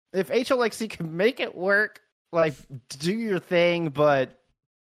 If HLXC can make it work, like, do your thing, but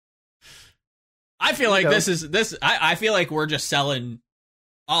I feel like I feel like we're just selling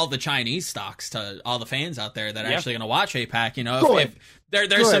all the Chinese stocks to all the fans out there that are actually going to watch APAC. If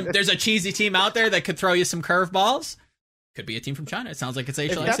there's a cheesy team out there that could throw you some curveballs, could be a team from China. It sounds like it's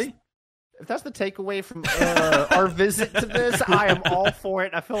HLXC. If that's the takeaway from our visit to this, I am all for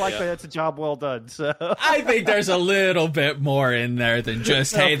it. I feel like that's a job well done. So I think there's a little bit more in there than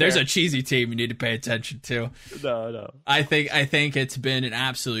just, hey, there's a cheesy team you need to pay attention to. No. I think it's been an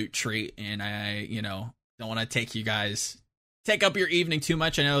absolute treat, and I don't want to take up your evening too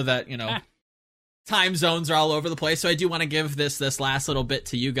much. I know that time zones are all over the place, so I do want to give this last little bit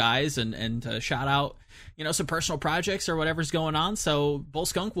to you guys and shout out some personal projects or whatever's going on. So Bull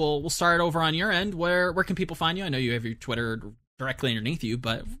Skunk, we'll start over on your end. Where can people find you? I know you have your Twitter directly underneath you,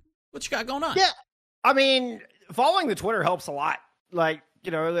 but what you got going on? Yeah, I mean, following the Twitter helps a lot. Like,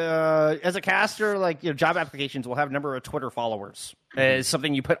 as a caster, like, job applications will have a number of Twitter followers as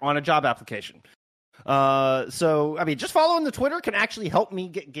something you put on a job application. So I mean, just following the Twitter can actually help me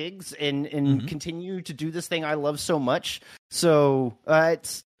get gigs and continue to do this thing I love so much. So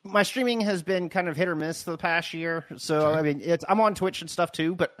my streaming has been kind of hit or miss for the past year. So sure. I mean, I'm on Twitch and stuff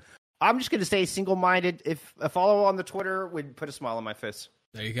too, but I'm just going to stay single-minded. If a follow on the Twitter would put a smile on my face.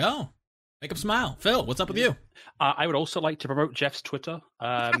 There you go. Make him smile. Phil, what's up with you? I would also like to promote Jeff's Twitter.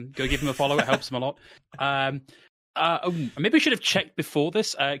 Go give him a follow. It helps him a lot. Maybe I should have checked before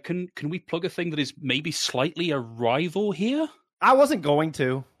this. Can we plug a thing that is maybe slightly a rival here? I wasn't going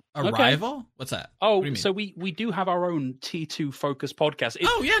to. Rival? What's that? Oh, what do you mean? So we do have our own T2 focused podcast.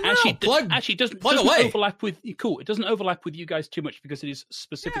 It doesn't overlap with It doesn't overlap with you guys too much because it is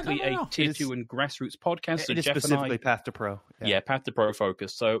specifically a Tier 2 and grassroots podcast. It is Jeff specifically Path to Pro. Yeah, Path to Pro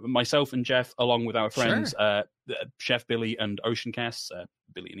focused. So myself and Jeff, along with our friends, Chef Billy and Oceancast,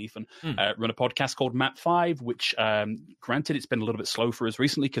 Billy and Ethan, run a podcast called Map 5, which, granted, it's been a little bit slow for us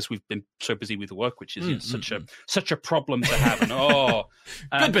recently because we've been so busy with work, which is such a problem to have.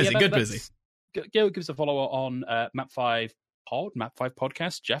 And good busy. Go give us a follow on Map 5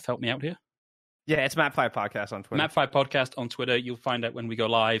 Podcast. Jeff, help me out here. Yeah, it's Map 5 Podcast on Twitter. Map 5 Podcast on Twitter. You'll find out when we go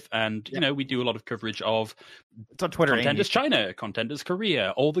live. And, we do a lot of coverage of it's on Twitter. Contenders China, Contenders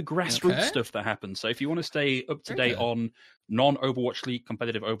Korea, all the grassroots stuff that happens. So if you want to stay up to date on non-Overwatch League,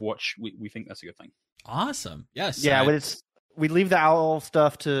 competitive Overwatch, we think that's a good thing. Awesome. Yes. Yeah, but we leave the owl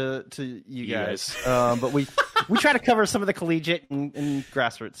stuff to you guys. But we try to cover some of the collegiate and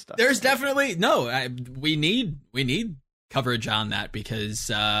grassroots stuff. There's definitely we need coverage on that because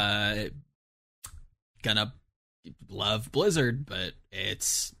gonna love Blizzard, but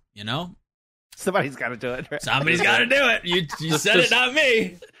it's somebody's got to do it. Right? Somebody's got to do it. You said it, not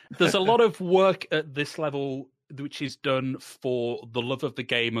me. There's a lot of work at this level which is done for the love of the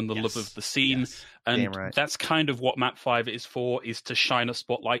game and the love of the scene, and that's kind of what Map 5 is for, is to shine a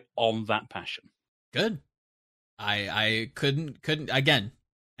spotlight on that passion. Good. I couldn't again.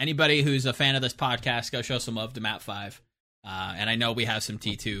 Anybody who's a fan of this podcast, go show some love to Map 5. And I know we have some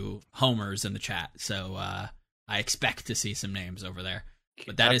T2 homers in the chat, so I expect to see some names over there.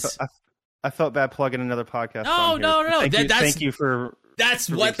 But I felt bad plugging another podcast. No. Thank you for. That's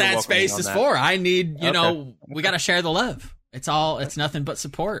what that space is for. I need, we got to share the love. It's nothing but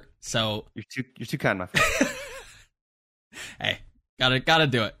support. So you're too kind, my friend. Hey, gotta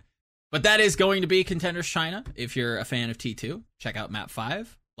do it. But that is going to be Contenders China. If you're a fan of T2, check out Map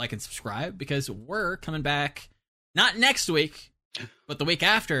 5, like and subscribe, because we're coming back not next week, but the week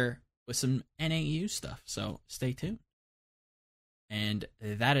after with some NAU stuff. So stay tuned. And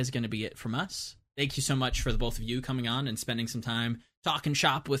that is going to be it from us. Thank you so much for the both of you coming on and spending some time talking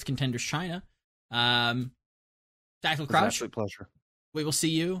shop with Contenders China. Tactical Crouch. Absolute pleasure. We will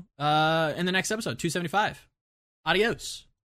see you in the next episode, 275. Adios.